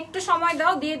 অসুবিধা নেই, একটু সময়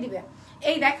দাও, দিয়ে দিবে।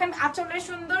 এই দেখেন আঁচলে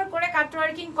সুন্দর করে কাট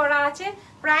ওয়ার্কিং করা আছে।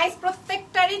 প্রাইস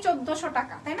প্রত্যেকটারই 1400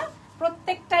 টাকা, তাই না?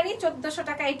 প্রত্যেকটারই 1400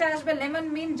 টাকা। এটা আসবে লেমন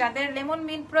মিন্ট, যাদের লেমন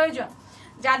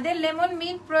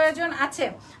মিন্ট প্রয়োজন আছে।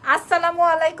 আসসালামু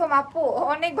আলাইকুম আপু,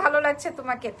 অনেক ভালো লাগছে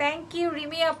তোমাকে, থ্যাংক ইউ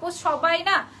রিমি আপু। সবাই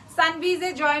না সানভিজে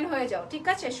জয়েন হয়ে যাও, ঠিক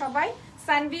আছে? সবাই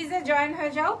সানভিজে জয়েন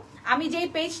হয়ে যাও। আমি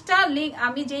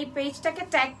যেই পেজটাকে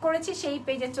ট্যাগ করেছি সেই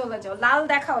পেজে চলে যাও। লাল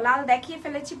দেখাও, লাল দেখিয়ে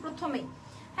ফেলেছি প্রথমেই,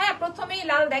 হ্যাঁ প্রথমেই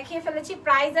লাল দেখিয়ে ফেলেছি।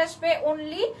 প্রাইস আসবে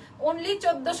অনলি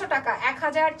 1400 টাকা,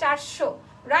 1400,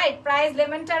 রাইট? প্রাইস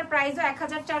লেমনটার প্রাইসও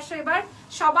 1400। এবার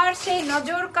সবার সেই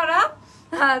নজর করা,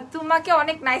 তোমাকে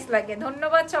অনেক নাইস লাগে,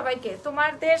 ধন্যবাদ সবাইকে।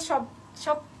 তোমাদের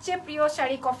সবচেয়ে প্রিয়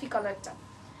শাড়ি কফি কালারটা,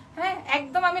 হ্যাঁ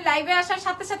একদম। আমি লাইভে আসার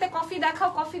সাথে সাথে কফি দেখাও,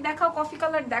 কফি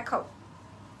কালার দেখাও।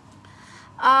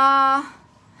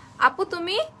 আপু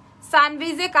তুমি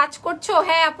সানভিজে কাজ করছো?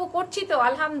 হ্যাঁ আপু করছি তো,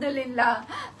 আলহামদুলিল্লাহ।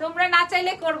 তোমরা না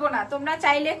চাইলে করবো না, তোমরা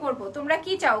চাইলে করবো। তোমরা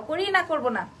কি চাও, করি না করবো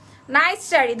না? নাইস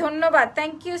শাড়ি, ধন্যবাদ,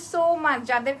 থ্যাংক ইউ সো মাচ।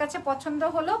 যাদের কাছে পছন্দ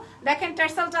হলো, দেখেন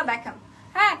টার্সালটা দেখেন,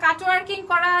 হ্যাঁ কাট ওয়ার্কিং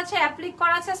করা আছে, অ্যাপ্লিক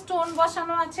করা আছে, স্টোন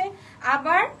বসানো আছে।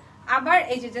 আবার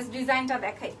এই যে জাস্ট ডিজাইনটা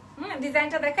দেখাই,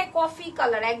 ডিজাইনটা দেখাই, কফি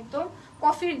কালার, একদম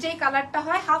কফির যে কালারটা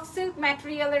হয়, হাফ সিল্ক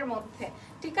ম্যাটেরিয়ালের মধ্যে,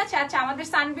 ঠিক আছে? আচ্ছা আমাদের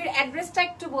সানভির অ্যাড্রেসটা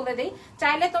একটু বলে দেই,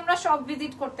 চাইলে তোমরা সব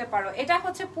ভিজিট করতে পারো। এটা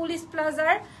হচ্ছে পুলিশ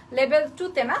প্লাজার লেভেল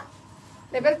 2-তে না,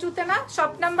 লেভেল 2-তে না?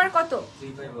 শপ নাম্বার কত?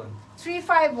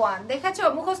 351। দেখেছো,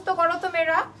 মুখস্থ করো তো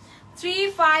মেয়েরা।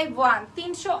 351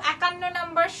 351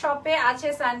 নাম্বার শপে আছে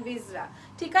সানভিজরা,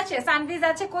 ঠিক আছে সানভিজ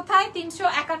আছে কোথায়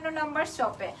 351 নম্বর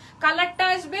শপে কালারটা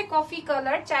আসবে কফি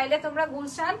কালার চাইলে তোমরা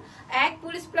গুলশান 1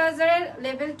 পুলিশ প্লাজার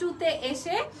লেভেল 2 তে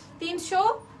এসে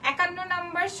 351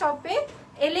 নম্বর শপে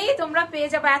এলেই তোমরা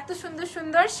পেয়ে যাবে এত সুন্দর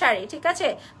সুন্দর শাড়ি ঠিক আছে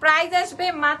প্রাইস আসবে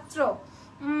মাত্র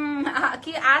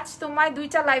কি আজ তোমার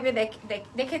 2টা লাইভে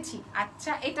দেখেছি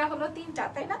আচ্ছা এটা হলো 3টা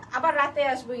তাই না আবার রাতে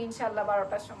আসবো ইনশাআল্লাহ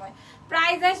 12টার সময়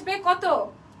প্রাইস আসবে কত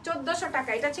 1400 টাকা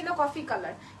এটা ছিল কফি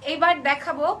কালার এবার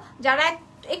দেখাবো যারা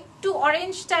একটু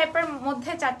অরেঞ্জ টাইপের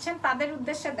মধ্যে চাচ্ছেন তাদের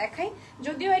উদ্দেশ্যে দেখাই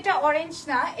যদিও এটা অরেঞ্জ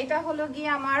না এটা হলো গিয়ে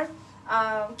আমার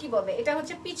কি বলে এটা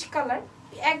হচ্ছে পিচ কালার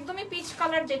একদমই পিচ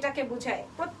কালার যেটাকে বোঝায়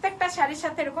প্রত্যেকটা শাড়ির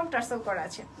সাথে এরকম টার্সেল করা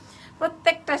আছে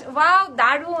প্রত্যেকটা ওয়াও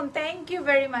দারুন থ্যাংক ইউ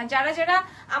ভেরি মাচ যারা যারা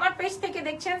আমার পেজ থেকে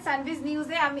দেখছেন সানভিজ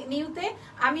নিউতে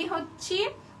আমি হচ্ছি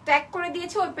ট্যাগ করে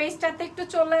দিয়েছি ওই পেজটাতে একটু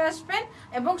চলে আসবেন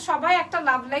এবং সবাই একটা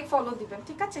লাভ লাইক ফলো দিবেন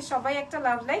ঠিক আছে সবাই একটা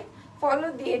লাভ লাইক ফলো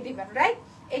দিয়ে দিবেন রাইট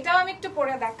এটাও আমি একটু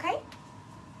পরে দেখাই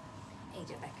এই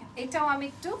যে দেখেন এটাও আমি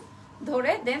একটু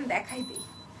ধরে দেন দেখাই দিই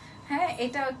হ্যাঁ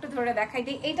এটাও একটু ধরে দেখাই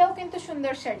দিই এটাও কিন্তু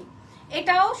সুন্দর শাড়ি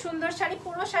এটাও সুন্দর শাড়ি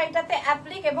পুরো শাড়িটাতে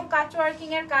অ্যাপ্লিক এবং কাট ওয়ার্কিং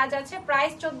এর কাজ আছে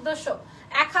প্রাইস 1400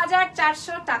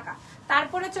 1400 টাকা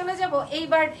তারপরে চলে যাব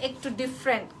এইবার একটু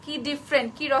ডিফারেন্ট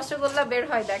কি রসগোল্লা বের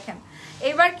হয় দেখেন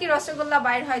এবার কি রসগোল্লা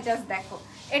বাইর হয় জাস্ট দেখো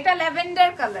এটা ল্যাভেন্ডার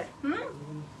কালার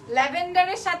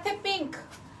ল্যাভেন্ডারের সাথে পিঙ্ক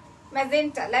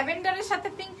ম্যাজেন্টা ল্যাভেন্ডারের সাথে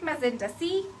পিঙ্ক ম্যাজেন্টা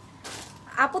সি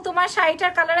আপু তোমার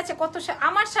শাড়িটার কালার আছে কত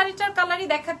আমার শাড়িটার কালারই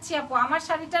দেখাচ্ছি আপু আমার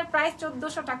শাড়িটার প্রাইস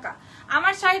 1400 টাকা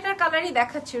আমার শাড়িটার কালারই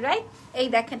দেখাচ্ছি রাইট এই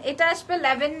দেখেন এটা আসবে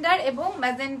ল্যাভেন্ডার এবং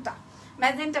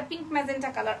ম্যাজেন্টা পিঙ্ক ম্যাজেন্টা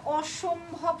কালার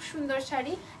অসম্ভব সুন্দর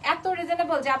শাড়ি এত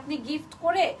রিজনেবল যে আপনি গিফট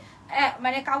করে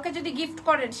মানে কাউকে যদি গিফট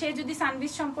করেন সে যদি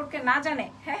সানভিজ সম্পর্কে না জানে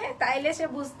হ্যাঁ তাইলে সে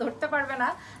ধরতে পারবে না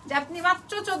যে আপনি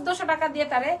মাত্র 1400 টাকা দিয়ে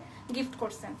তারে গিফট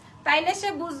করছেন তাইলে সে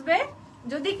বুঝবে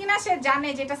যদি কিনা সে জানে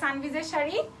যেটা সানভিজের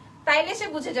শাড়ি তাইলে সে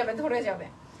বুঝে যাবে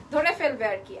ধরে ফেলবে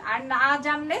আর কি আর না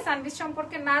জানলে সানভিজ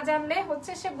সম্পর্কে না জানলে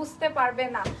হচ্ছে সে বুঝতে পারবে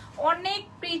না অনেক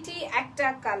প্রিটি একটা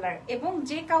কালার এবং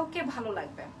যে কাউকে ভালো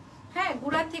লাগবে হ্যাঁ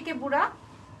বুড়া থেকে বুড়া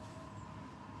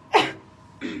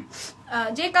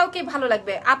যে কাউকে ভালো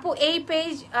লাগবে আপু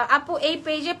এই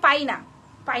পেজে পাই না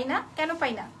কেন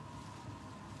পাই না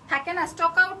থাকে না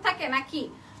স্টক আউট থাকে নাকি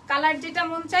কালার যেটা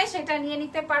মন চাই সেটা নিয়ে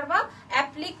নিতে পারবা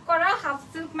অ্যাপ্লিক করা হাফ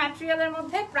সিল্ক ম্যাটেরিয়ালের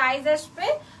মধ্যে প্রাইস আসবে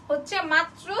হচ্ছে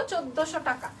মাত্র 1400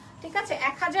 টাকা ঠিক আছে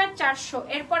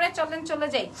 1400 এরপরে চলে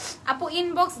যাই আপু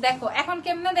ইনবক্স দেখো এখন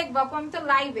কেমনে দেখবো আপু আমি তো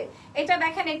লাইভে এটা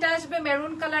দেখেন এটা আসবে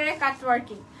মেরুন কালারের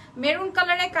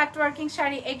কাট ওয়ার্কিং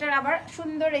শাড়ি এটার আবার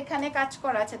সুন্দর এখানে কাজ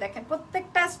করা আছে দেখেন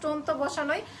প্রত্যেকটা স্টোন তো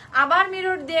বসানোই আবার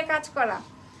মিরর দিয়ে কাজ করা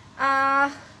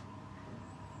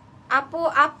আপু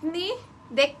আপনি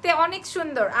দেখতে অনেক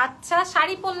সুন্দর আচ্ছা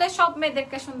শাড়ি পরলে সব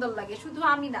মেয়েদেরকে সুন্দর লাগে শুধু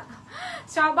আমি না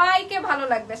সবাইকে ভালো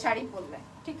লাগবে শাড়ি পরলে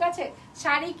ঠিক আছে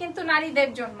শাড়ি কিন্তু নারীদের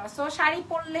জন্য সো শাড়ি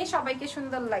পরলেই সবাইকে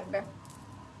সুন্দর লাগবে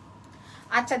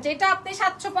আচ্ছা যেটা আপনি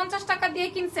 750 টাকা দিয়ে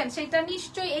কিনছেন সেটা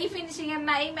নিশ্চয়ই এই ফিনিশিং এর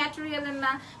না এই ম্যাটেরিয়ালের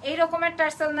না এই রকমের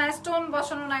টার্সেল না স্টোন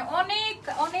বসানো না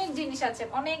অনেক জিনিস আছে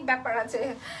অনেক ব্যাপার আছে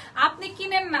আপনি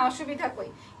কিনেন না অসুবিধা কই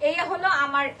এই হলো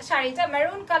আমার শাড়িটা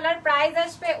মেরুন কালার প্রাইস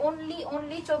আসবে অনলি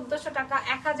 1400 টাকা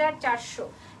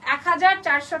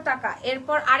 1400 টাকা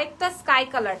এরপর আরেকটা স্কাই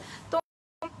কালার তো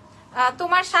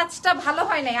তোমার সাজটা ভালো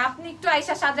হয় নাই আপনি একটু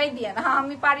আইসা সাজাই দিয়ে না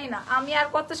আমি পারি না আমি আর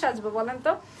কত সাজবো বলেন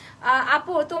তো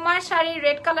আপু তোমার শাড়ির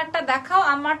রেড কালারটা দেখাও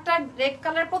আমারটা রেড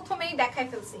কালার প্রথমেই দেখাই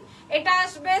ফেলছি এটা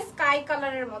আসবে স্কাই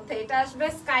কালারের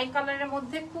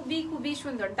মধ্যে খুবই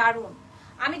সুন্দর দারুন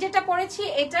আমি যেটা পরেছি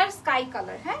এটার স্কাই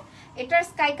কালার হ্যাঁ এটার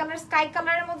স্কাই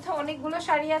কালারের মধ্যে অনেকগুলো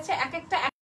শাড়ি আছে এক একটা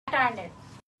প্যাটার্নের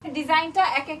ডিজাইনটা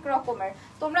এক এক রকমের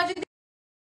তোমরা যদি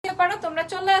পারো তোমরা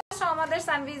চলে আসো আমাদের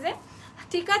সানভিজে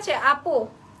ঠিক আছে আপু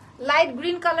লাইট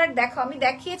গ্রিন কালার দেখো আমি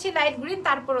দেখিয়েছি লাইট গ্রিন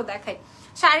তারপরও দেখাই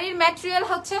শাড়ির ম্যাটেরিয়াল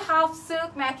হচ্ছে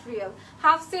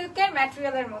হাফ সিল্কের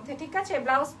ম্যাটেরিয়ালের মধ্যে ঠিক আছে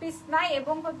ব্লাউজ পিস নাই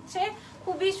এবং হচ্ছে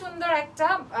খুবই সুন্দর একটা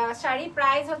শাড়ি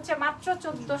প্রাইস হচ্ছে মাত্র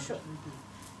 1400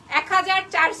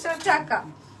 টাকা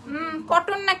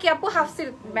কটন নাকি আপু হাফ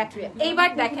সিল্ক ম্যাটেরিয়াল এইবার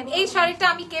দেখেন এই শাড়িটা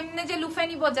আমি কেমনে যে লুফে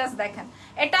নিব জাস্ট দেখেন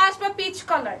এটা আসবে পিচ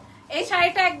কালার এই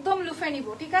শাড়িটা একদম লুফে নিব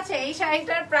ঠিক আছে এই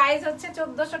শাড়িটার প্রাইস হচ্ছে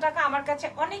 1400 টাকা আমার কাছে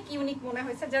অনেক ইউনিক মনে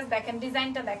হয়েছে জাস্ট দেখেন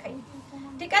ডিজাইনটা দেখাই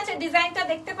ঠিক আছে ডিজাইনটা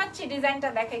দেখতে পাচ্ছি ডিজাইনটা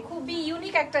দেখাই খুবই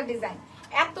ইউনিক একটা ডিজাইন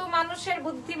এত মানুষের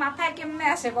বুদ্ধি মাথায় কেমনে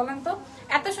আসে বলেন তো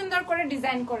এত সুন্দর করে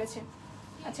ডিজাইন করেছে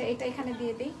আচ্ছা এটা এখানে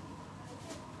দিয়ে দেই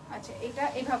আচ্ছা এটা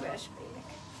এইভাবে আসবে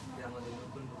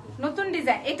নতুন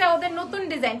ডিজাইন এটা ওদের নতুন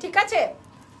ডিজাইন ঠিক আছে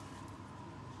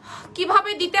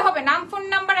কিভাবে দিতে হবে নাম ফোন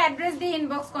নাম্বার অ্যাড্রেস দিয়ে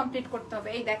ইনবক্স কমপ্লিট করতে হবে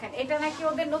এই দেখেন এটা নাকি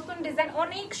ওদের নতুন ডিজাইন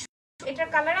অনেক এটার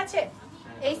কালার আছে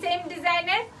এই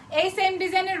সেম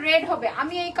ডিজাইনের রেড হবে।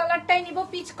 আমি এই কালারটাই নিব,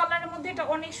 পিচ কালারের মধ্যে। এটা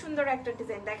অনেক সুন্দর একটা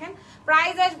ডিজাইন, দেখেন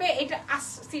প্রাইস আসবে এটা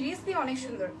সিরিয়াসলি অনেক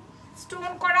সুন্দর,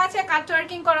 স্টোন করা আছে, কাট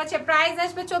ওয়ার্কিং করা আছে। প্রাইস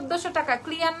আসবে 1400 টাকা।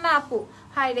 ক্লিয়ার না আপু?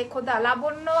 হাই রে খোদা,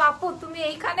 লাবণ্য আপু তুমি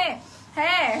এইখানে?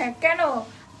 হ্যাঁ কেন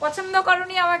পছন্দ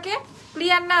করনি আমাকে?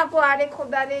 ক্লিয়ার না আপু? আরে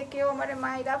খোদা রে, কেউ আমারে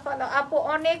মাইরা ফালো। আপু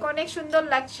অনেক অনেক সুন্দর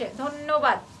লাগছে,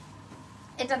 ধন্যবাদ।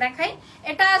 এটা দেখাই,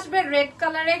 এটা আসবে রেড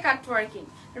কালারে কাট ওয়ার্কিং।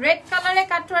 রেড কালারে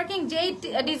কাট ওয়ার্কিং যেই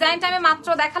ডিজাইনটা আমি মাত্র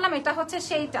দেখালাম এটা হচ্ছে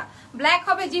সেইটা। ব্ল্যাক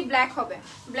হবে, জি ব্ল্যাক হবে।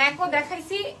 ব্ল্যাকও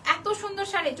দেখাইছি। এত সুন্দর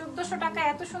শাড়ি 1400 টাকা,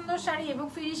 এত সুন্দর শাড়ি এবং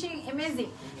finishing amazing.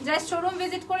 Just showroom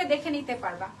visit করে দেখে নিতে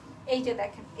পারবা। এই যে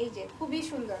দেখেন, এই যে খুবই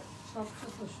সুন্দর,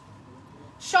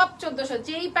 সব 1400।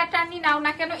 যেই প্যাটার্নই নাও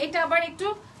না কেন, এটা আবার একটু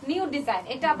নিউ ডিজাইন,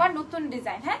 এটা আবার নতুন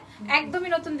ডিজাইন। হ্যাঁ একদমই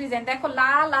নতুন ডিজাইন। দেখো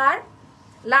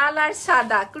লাল আর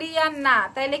সাদা। ক্লিয়ার না?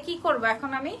 তাইলে কি করবো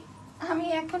এখন আমি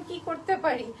এখন কি করতে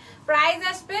পারি? প্রাইস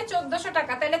আসবে 1400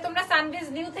 টাকা। তাহলে তোমরা সানভিজ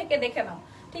নিউ থেকে দেখে নাও,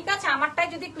 ঠিক আছে? আমারটাই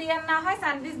যদি ক্লিয়ার না হয়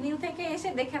সানভিজ নিউ থেকে এসে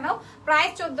দেখে নাও।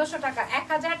 প্রাইস 1400 টাকা,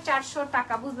 1400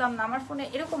 টাকা। বুঝলাম না আমার ফোনে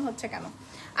এরকম হচ্ছে কেন।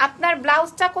 আপনার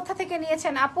ব্লাউজটা কোথা থেকে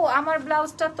নিয়েছেন আপু? আমার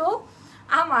ব্লাউজটা তো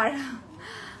আমার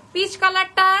পিচ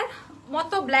কালারটার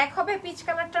মতো ব্ল্যাক হবে, পিচ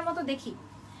কালারটার মতো। দেখি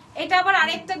এটা আবার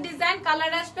আরেকটা ডিজাইন,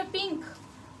 কালার আসবে পিঙ্ক,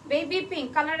 বেবি পিঙ্ক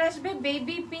কালার আসবে,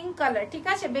 বেবি পিঙ্ক কালার, ঠিক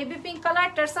আছে? Baby pink colour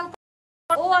tassel.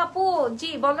 ও আপু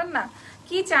জি বলেন না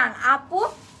কি চান?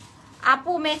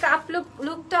 আপু মেকআপ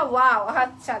লুকটা ওয়াও,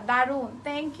 আচ্ছা দারুন,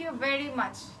 থ্যাংক ইউ ভেরি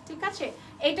মাচ। ঠিক আছে,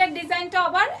 এইটার ডিজাইনটা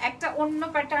আবার একটা অন্য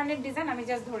প্যাটার্নের ডিজাইন, আমি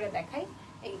জাস্ট ধরে দেখাই।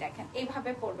 এই দেখেন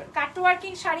এইভাবে পরবেন। কাট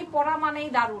ওয়ার্কিং শাড়ি পরা মানেই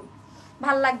দারুন,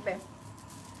 ভাল লাগবে।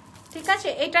 ঠিক আছে,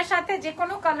 এটার সাথে যে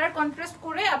কোনো কালার কন্ট্রাস্ট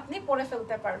করে আপনি পরে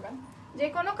ফেলতে পারবেন, যে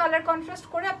কোনো কালার কন্ট্রাস্ট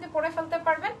করে আপনি পরে ফেলতে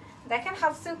পারবেন। দেখেন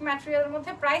হাফ সিল্ক ম্যাটেরিয়ালের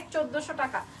মধ্যে, প্রাইস 1400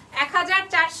 টাকা,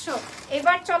 1400।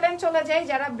 এবার চলে যাই,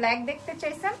 যারা ব্ল্যাক দেখতে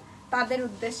চাইছেন তাদের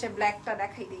উদ্দেশ্যে ব্ল্যাকটা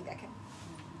দেখাই দিই। দেখেন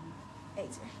এই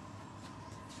যে,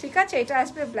 ঠিক আছে, এটা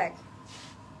আসবে ব্ল্যাক।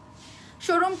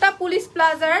 শোরুমটা পুলিশ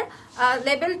প্লাজার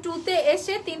লেভেল 2 তে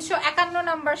এসে 351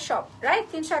 নাম্বার শপ, রাইট?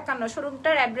 351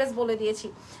 শোরুমটার অ্যাড্রেস বলে দিয়েছি।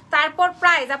 তারপর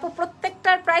প্রাইস আপু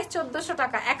প্রত্যেকটার প্রাইস 1400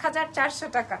 টাকা, 1400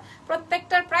 টাকা,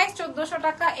 প্রত্যেকটার প্রাইস 1400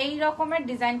 টাকা। এই রকমের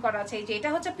ডিজাইন করা আছে। এই যে এটা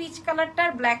হচ্ছে পিচ কালারটার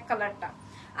ব্ল্যাক কালারটা,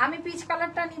 আমি পিচ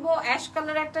কালারটা নিব, অ্যাশ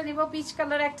কালার একটা নিব, পিচ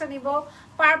কালার একটা নিব,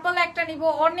 পার্পল একটা নিব।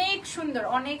 অনেক সুন্দর,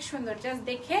 অনেক সুন্দর, জাস্ট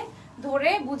দেখে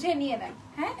ধরে বুঝে নিয়ে নেন।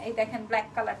 হ্যাঁ এই দেখেন ব্ল্যাক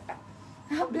কালারটা,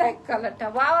 ব্ল্যাক কালারটা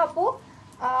ওয়াও আপু,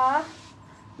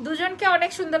 দুজনকে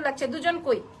অনেক সুন্দর লাগছে। দুজন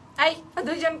কই? এই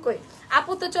দুজন কই?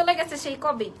 আপু তো চলে গেছে সেই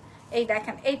কবে। এই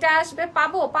দেখেন এইটা আসবে,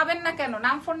 পাবেন না কেন?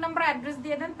 নাম, ফোন নাম্বার, অ্যাড্রেস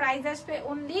দিয়ে দেন। প্রাইস আসবে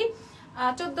অনলি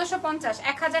 1450,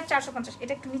 1450।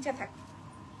 এটা একটু নিচে থাক,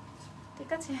 ঠিক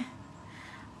আছে?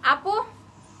 আপু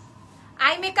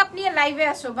আই মেকআপ নিয়ে লাইভে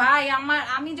আসো ভাই।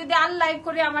 আমি যদি আর লাইভ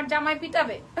করি আমার জামাই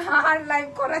পিটাবে, আর লাইভ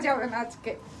করা যাবে না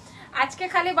আজকে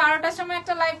খালি 12টার সময়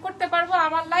একটা লাইভ করতে পারবো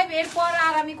আমার লাইভ, এরপর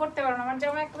আর আমি করতে পারবো না, আমার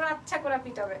জামাই একটা আচ্ছা করে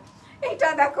পিটাবে। এটা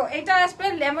দেখো, এটা আসবে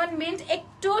লেমন মিন্ট,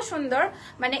 একটু সুন্দর,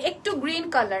 মানে একটু গ্রিন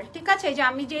কালার, ঠিক আছে? এই যে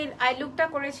আমি যে আই লুকটা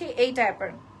করেছি এই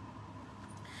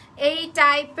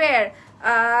টাইপের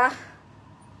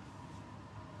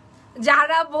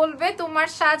যারা বলবে তোমার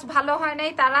সাজ ভালো হয়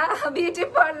নাই তারা বিউটি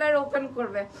পার্লার ওপেন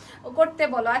করতে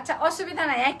বলো। আচ্ছা অসুবিধা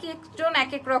নাই, এক একজন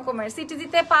এক এক রকমের।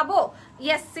 সিটিজিতে পাবো?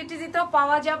 ইয়েস, সিটিজিতেও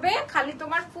পাওয়া যাবে, খালি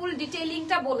তোমার ফুল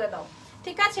ডিটেইলিংটা বলে দাও,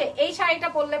 ঠিক আছে? এই শাড়িটা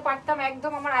পরলে পারতাম,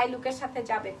 একদম আমার আই লুকের সাথে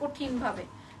যাবে, কঠিন ভাবে,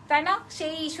 তাই না?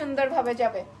 সেই সুন্দর ভাবে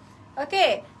যাবে। ওকে,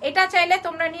 এটা চাইলে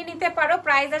তোমরা নিয়ে নিতে পারো।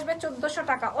 প্রাইস আসবে 1400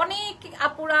 টাকা। অনেক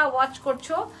আপুরা ওয়াচ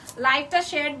করছো, লাইভটা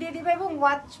শেয়ার দিয়ে দিবা এবং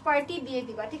ওয়াচ পার্টি দিয়ে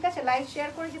দিবা, ঠিক আছে? লাইভ শেয়ার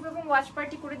করে দিবা এবং ওয়াচ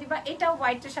পার্টি করে দিবা। এটাও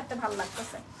হোয়াইটের সাথে ভালো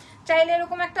লাগতেছে, চাইলে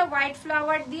এরকম একটা হোয়াইট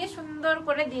ফ্লাওয়ার দিয়ে সুন্দর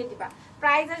করে দিয়ে দিবা।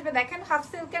 প্রাইস আসবে দেখেন হাফ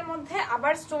সিল্কের মধ্যে,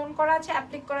 আবার স্টোন করা আছে,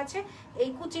 অ্যাপ্লিক করা আছে, এই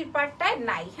কুচির পার্টটায়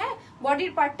নাই, হ্যাঁ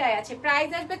বডির পার্টটায় আছে। প্রাইস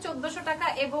আসবে 1400 টাকা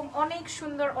এবং অনেক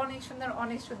সুন্দর, অনেক সুন্দর,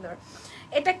 অনেক সুন্দর।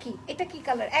 এটা কি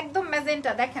কালার? একদম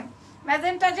ম্যাজেন্টা। দেখেন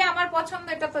ম্যাজেন্টা যে আমার পছন্দ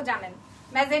এটা তো জানেন,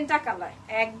 ম্যাজেন্টা কালার,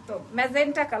 একদম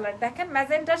ম্যাজেন্টা কালার। দেখেন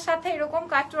ম্যাজেন্টার সাথে এরকম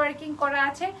কাট ওয়ার্কিং করা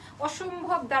আছে,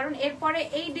 অসম্ভব দারুণ। এরপরে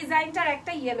এই ডিজাইনটার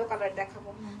একটা ইয়েলো কালার দেখাবো,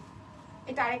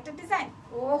 এটা আরেকটা ডিজাইন।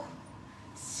 ওহ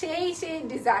সেই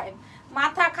ডিজাইন,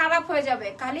 মাথা খারাপ হয়ে যাবে।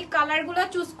 খালি কালারগুলো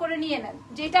চুজ করে নিয়ে নেন,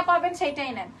 যেটা পাবেন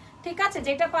সেইটাই নেন, ঠিক আছে?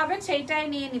 যেটা পাবেন সেইটাই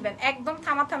নিয়ে নিবেন, একদম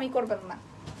থামাথামি করবেন না।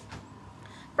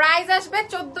 প্রাইস আসবে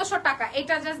 1400 টাকা।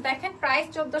 এটা জাস্ট দেখেন, প্রাইস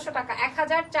 1400 টাকা,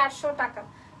 1400 টাকা,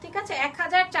 ঠিক আছে?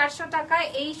 1400 টাকায়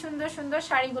এই সুন্দর সুন্দর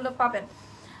শাড়িগুলো পাবেন।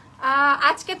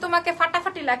 আজকে তোমাকে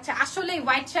ফাটাফাটি লাগছে। আসলে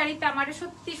হোয়াইট শাড়িতে আমার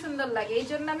সত্যি সুন্দর লাগে, এই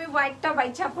জন্য আমি হোয়াইটটা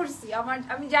বাইচা পড়ছি।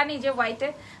 আমি জানি যে হোয়াইটে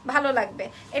ভালো লাগবে।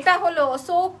 এটা হলো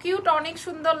সো কিউট, অনেক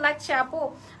সুন্দর লাগছে আপু,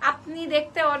 আপনি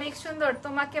দেখতে অনেক সুন্দর,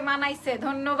 তোমাকে মানাইছে।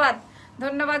 ধন্যবাদ,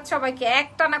 ধন্যবাদ সবাইকে।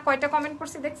 একটা না কয়টা কমেন্ট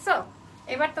করছি দেখছো?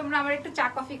 এবার তোমরা আমার একটু চা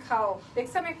কফি খাও।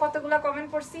 দেখছো আমি কতগুলা কমেন্ট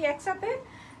করছি একসাথে?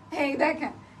 এই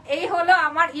দেখেন, এই হলো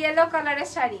আমার ইয়েলো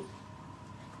কালারের শাড়ি।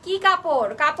 কি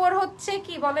কাপড়? কাপড় হচ্ছে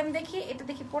কি বলেন দেখি, এটা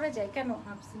দেখি পরে যায় কেন?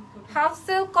 হাফ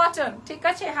সিল্ক কটন, ঠিক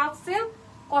আছে, হাফ সিল্ক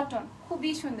কটন,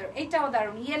 খুবই সুন্দর। এটাও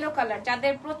দারুন, ইয়েলো কালার,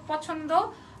 যাদের পছন্দ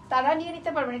তারা নিয়ে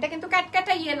নিতে পারবেন। এটা কিন্তু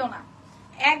ক্যাটক্যাটা ইয়েলো না,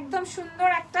 একদম সুন্দর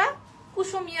একটা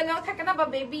কুসুম ইয়েলো থাকে না, বা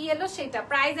বেবি ইয়েলো, সেটা।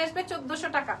 প্রাইস আসবে 1400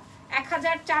 টাকা,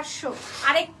 1400।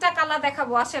 আরেকটা কালার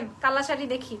দেখাবো, আসেন কালা শাড়ি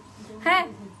দেখি। হ্যাঁ,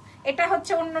 এটা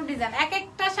হচ্ছে অন্য ডিজাইন, এক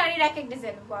একটা শাড়ির এক এক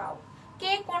ডিজাইন। ওয়াও,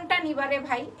 কে কোনটা নিবারে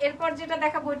ভাই? এরপর যেটা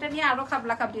দেখাবো এটা নিয়ে আরো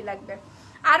খাবলা খাবলি লাগবে,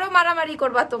 আরো মারামারি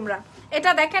করবা তোমরা।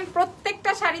 এটা দেখেন,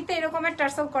 প্রত্যেকটা শাড়িতে এরকমের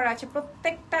টার্সেল করা আছে,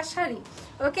 প্রত্যেকটা শাড়ি।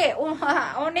 ওকে,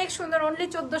 অনেক সুন্দর। অনলি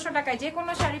 1400 টাকায় যে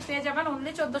কোনো শাড়ি পেয়ে যাবেন,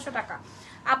 অনলি 1400 টাকা।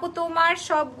 আপু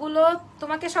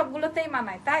তোমাকে সবগুলোতেই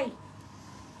মানায় তাই?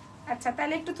 আচ্ছা,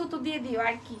 তাহলে একটু থুতু দিয়ে দিও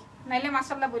আর কি, নাইলে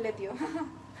মাশাল্লাহ বলে দিও।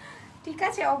 ঠিক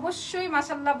আছে, অবশ্যই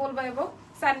মাশাল্লাহ বলবা এবং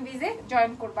সানভিজে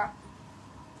জয়েন করবা।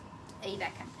 এই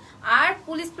দেখেন, আর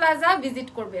পুলিশ প্লাজা ভিজিট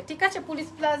করবে, ঠিক আছে? পুলিশ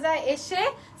প্লাজা এসে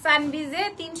সানভিজে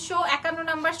 351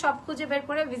 নাম্বার সব খুঁজে বের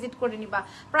করে ভিজিট করে নিবা।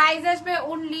 প্রাইস আসবে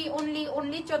অনলি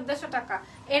 1400 টাকা।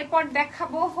 এরপর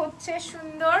দেখাবো হচ্ছে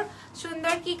সুন্দর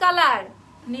সুন্দর কি কালার?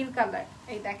 নীল কালার।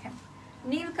 এই দেখেন,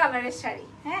 নীল কালারের শাড়ি,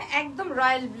 হ্যাঁ, একদম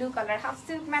royal blue colour, half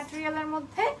silk ম্যাটেরিয়ালের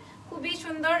মধ্যে, খুবই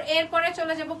সুন্দর। এরপরে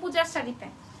চলে যাব পূজার শাড়িতে।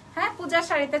 হ্যাঁ, পূজার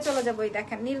শাড়িতে চলে যাবো। এই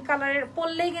দেখেন, নীল কালারের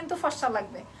পরলেই কিন্তু ফর্সা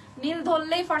লাগবে, নীল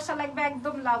ধরলেই ফর্সা লাগবে,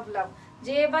 একদম লাভ লাভ।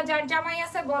 যে বা যার জামাই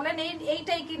আছে বলেন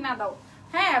এইটাই কি না দাও।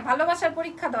 হ্যাঁ, ভালোবাসার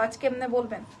পরীক্ষা দাও, আজকে এমনি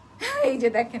বলবেন। এই যে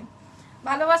দেখেন,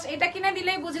 ভালোবাসা, এটা কিনে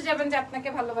দিলেই বুঝে যাবেন যে আপনাকে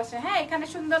ভালোবাসে। হ্যাঁ, এখানে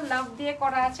সুন্দর লাভ দিয়ে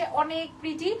করা আছে, অনেক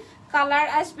প্রিটি কালার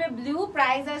আসবে, ব্লু।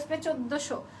 প্রাইস আসবে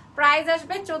 1400, প্রাইস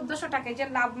আসবে 1400 টাকা। এই যে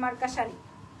লাভ মার্কা শাড়ি,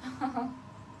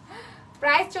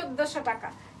 প্রাইস 1400 টাকা।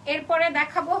 এরপরে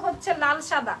দেখাবো হচ্ছে লাল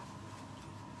সাদা।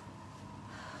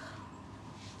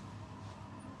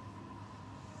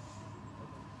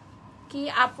 কি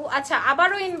আপু? আচ্ছা,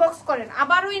 আবারও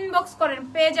ইনবক্স করেন,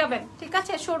 পেয়ে যাবেন, ঠিক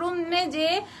আছে? শোরুমে যে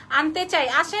আনতে চাই,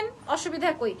 আসেন,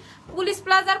 অসুবিধা কই। পুলিশ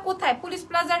প্লাজার কোথায়? পুলিশ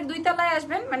প্লাজার 2 তলায়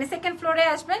আসবেন, মানে সেকেন্ড ফ্লোরে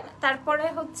আসবেন, তারপরে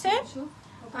হচ্ছে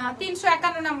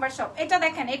 351 নাম্বার শপ। এটা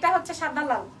দেখেন, এটা হচ্ছে সাদা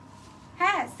লাল।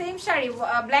 হ্যাঁ, সেম শাড়ি,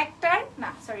 ব্ল্যাকটার না,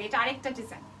 সরি, এটা আরেকটা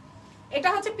ডিজাইন। এটা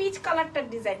হচ্ছে পিচ কালারটার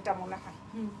ডিজাইনটা মনে হয়,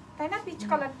 তাই না? পিচ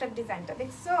কালারটার ডিজাইনটা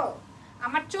দেখছো?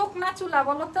 আমার চোখ না চুলা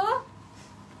বলো তো,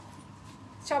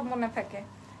 সব মনে থাকে।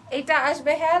 এটা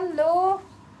আসবে, হ্যালো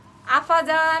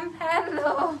আফাজান,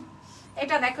 হ্যালো।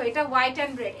 এটা দেখো, এটা হোয়াইট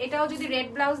এন্ড রেড। এটাও যদি রেড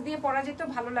ব্লাউজ দিয়ে পরা যেত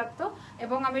ভালো লাগতো,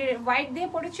 এবং আমি হোয়াইট দিয়ে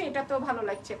পরেছি, এটা তো ভালো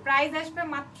লাগছে। প্রাইস আসবে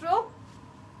মাত্র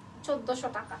 1400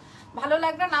 টাকা। ভালো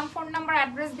লাগবে, নাম, ফোন নাম্বার,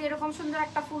 অ্যাড্রেস দিয়ে এরকম সুন্দর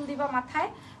একটা ফুল দিবা মাথায়।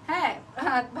 হ্যাঁ,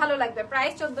 ভালো লাগবে।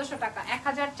 প্রাইস 1400 টাকা,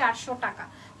 1400 টাকা।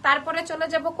 তারপরে চলে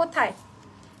যাব কোথায়?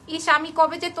 ইস, আমি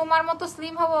কবে যে তোমার মতো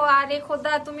স্লিম হবো। আরে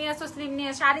খোদা, তুমি আসো স্লিম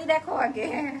নিয়ে। শাড়ি দেখো আগে।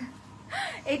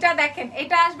 এটা দেখেন,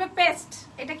 এটা আসবে পেস্ট।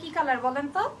 এটা কি কালার বলেন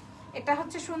তো? এটা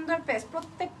হচ্ছে সুন্দর পেস্ট।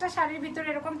 প্রত্যেকটা শাড়ির ভিতরে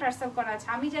এরকম টার্সেল করা আছে।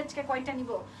 আমি যে আজকে কয়টা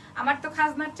নিব, আমার তো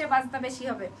খাজনার চেয়ে বাজনা বেশি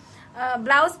হবে।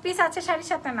 ব্লাউজ পিস আছে শাড়ির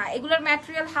সাথে না, এগুলোর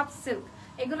ম্যাটেরিয়াল হাফ সিল্ক,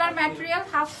 এগুলোর material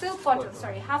half silk cotton,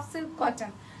 sorry, half silk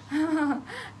cotton.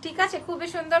 ঠিক আছে, খুবই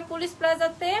সুন্দর। পুলিশ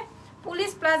প্লাজাতে,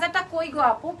 পুলিশ প্লাজাটা কই গো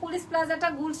আপু? পুলিশ প্লাজাটা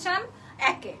গুলশান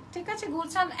 1-এ, ঠিক আছে?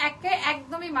 গুলশান 1-এ,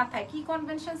 একদমই মাথায়। কি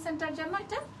কনভেনশন সেন্টার জানো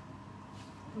এটা?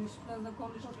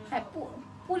 হ্যাঁ,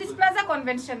 পুলিশ প্লাজা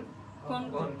কনভেনশন,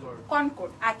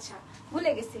 কনকর্ড। আচ্ছা,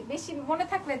 ভুলে গেছি, বেশি মনে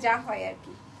থাকলে যা হয় আর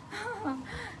কি।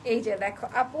 এই যে দেখো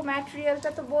আপু, ম্যাটেরিয়ালটা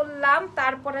তো বললাম।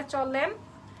 তারপরে চলেন,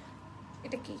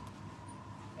 এটা কি?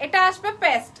 এটা আসবে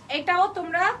পেস্ট। এটাও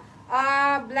তোমরা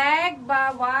ব্ল্যাক বা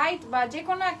হোয়াইট বা যে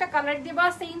কোনো একটা কালার দিবা,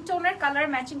 সেম টোনের কালার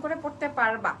ম্যাচিং করে পড়তে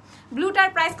পারবা। ব্লুটার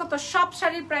প্রাইস কত? সব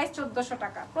শাড়ির প্রাইস 1400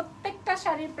 টাকা, প্রত্যেকটা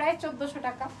শাড়ির প্রাইস 1400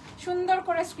 টাকা। সুন্দর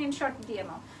করে স্ক্রিনশট দিয়ে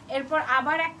নাও। এরপর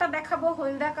আবার একটা দেখাবো,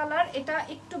 হলদা কালার। এটা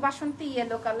একটু বাসন্তী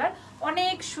ইয়েলো কালার,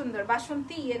 অনেক সুন্দর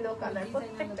বাসন্তী ইয়েলো কালার।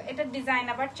 প্রত্যেকটা, এটা ডিজাইন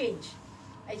আবার চেঞ্জ।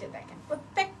 এই যে দেখেন,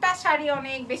 প্রত্যেকটা শাড়ি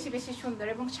অনেক বেশি বেশি সুন্দর,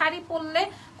 এবং শাড়ি পরলে,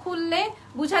 খুললে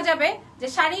বোঝা যাবে যে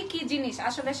শাড়ি কি জিনিস।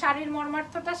 আসলে শাড়ির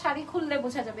মর্মার্থটা শাড়ি খুললে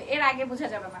বোঝা যাবে, এর আগে বোঝা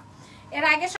যাবে না। এর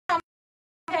আগে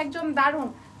একজন দারুণ,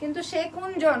 কিন্তু সে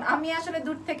কোনজন আমি আসলে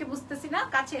দূর থেকে বুঝতেছি না,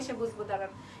 কাছে এসে বুঝবো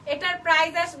দারুণ। এটার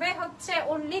প্রাইস আসবে হচ্ছে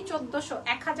অনলি 1400,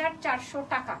 1400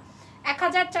 টাকা,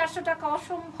 1400 টাকা।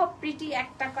 অসম্ভব প্রিটি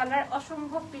একটা কালার,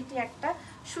 অসম্ভব প্রিটি একটা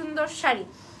সুন্দর শাড়ি।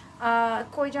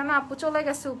 কই যেন আপু চলে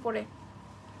গেছে উপরে।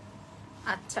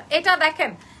 আচ্ছা এটা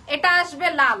দেখেন, এটা আসবে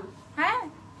লাল। হ্যাঁ,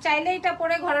 চাইলে এটা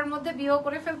পরে ঘরের মধ্যে বিয়েও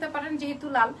করে ফেলতে পারেন যেহেতু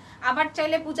লাল, আবার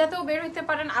চাইলে পূজাতেও বের হইতে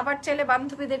পারেন, আবার চাইলে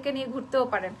বান্ধবীদেরকে নিয়ে ঘুরতেও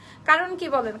পারেন। কারণ কি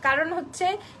বলেন, কারণ হচ্ছে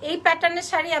এই প্যাটার্নের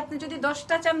শাড়ি আপনি যদি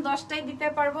 10টা চান 10টাই দিতে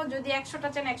পারবো, যদি 100টা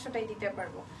চান 100টাই দিতে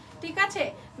পারবো, ঠিক আছে,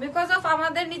 বিকজ অফ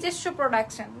আমাদের নিজস্ব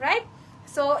প্রোডাকশন, রাইট।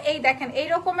 সো এই দেখেন এই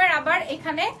রকমের আবার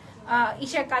এখানে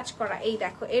ইসের কাজ করা, এই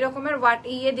দেখো এই রকমের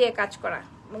ইয়ে দিয়ে কাজ করা,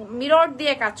 মিরর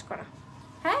দিয়ে কাজ করা।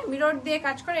 হ্যাঁ, মিরর দিয়ে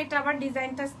কাজ করে। এটা আবার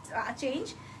ডিজাইনটা চেঞ্জ,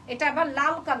 এটা আবার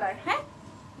লাল কালার। হ্যাঁ,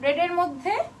 রেডের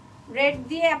মধ্যে রেড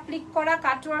দিয়ে অ্যাপ্লিক করা,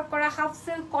 কাটওয়ার্ক করা, হাফ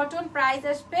সিল্ক কটন। প্রাইস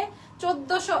আসবে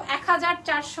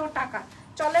 1400 টাকা।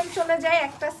 চলেন চলে যাই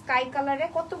একটা স্কাই কালারে।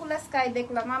 কতগুলো স্কাই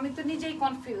দেখলাম, আমি তো নিজেই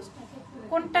কনফিউজ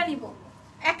কোনটা নিব,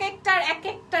 এক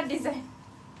একটা ডিজাইন।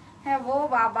 হ্যাঁ ও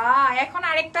বাবা, এখন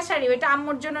আরেকটা শাড়ি, ওইটা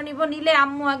আম্মুর জন্য নিব, নিলে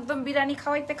আম্মু একদম বিরিয়ানি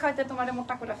খাওয়াইতে খাওয়াইতে তোমার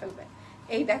মোটা করে ফেলবে।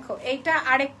 এই দেখো এইটা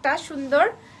আরেকটা সুন্দর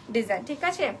ডিজাইন, ঠিক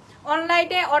আছে।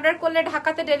 অনলাইনে অর্ডার করলে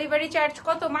ঢাকাতে ডেলিভারি চার্জ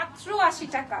কত? মাত্র 80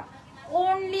 টাকা,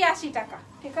 অনলি 80 টাকা,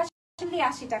 ঠিক আছে, অনলি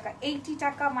 80 টাকা, 80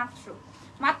 টাকা মাত্র।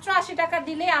 মাত্র 80 টাকা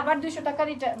দিলে আবার 200 টাকা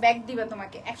ব্যাগ দিবে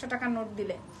তোমাকে, 100 টাকার নোট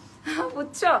দিলে,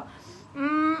 বুঝছো।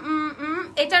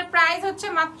 এটার প্রাইস হচ্ছে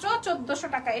মাত্র 1400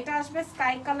 টাকা। এটা আসবে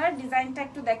স্কাই কালার, ডিজাইনটা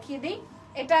একটু দেখিয়ে দিই।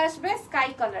 এটা আসবে স্কাই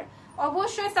কালার।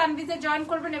 অবশ্যই সানভিজে জয়েন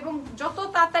করবেন এবং যত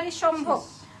তাড়াতাড়ি সম্ভব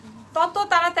তত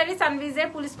তাড়াতাড়ি সানভিজের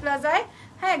পুলিশ প্লাজায়,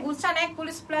 হ্যাঁ গুলশান 1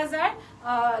 পুলিশ প্লাজার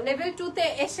লেভেল 2-তে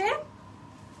এসে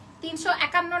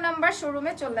 351 নাম্বার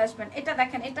শোরুমে চলে আসবেন। এটা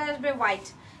দেখেন, এটা আসবে হোয়াইট।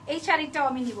 এই শাড়িটাও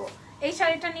আমি নিব, এই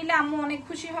শাড়িটা নিলে আম্মু অনেক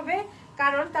খুশি হবে,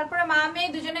 কারণ তারপরে মা মেয়ে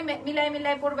দুজনে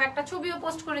মিলাই পরবো, একটা ছবিও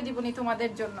পোস্ট করে দিবনি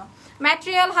তোমাদের জন্য।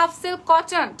 ম্যাটেরিয়াল হাফ সিল্ক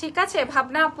কটন, ঠিক আছে।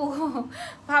 ভাবনা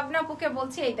আপুকে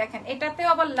বলছি, এই দেখেন এটাতেও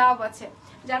আবার লাভ আছে,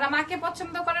 যারা মাকে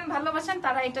পছন্দ করেন ভালোবাসেন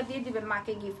তারা এটা দিয়ে দিবেন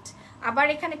মাকে গিফট। আবার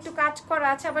এখানে একটু কাজ করা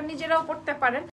আছে, আবার নিজেরাও পড়তে পারেন।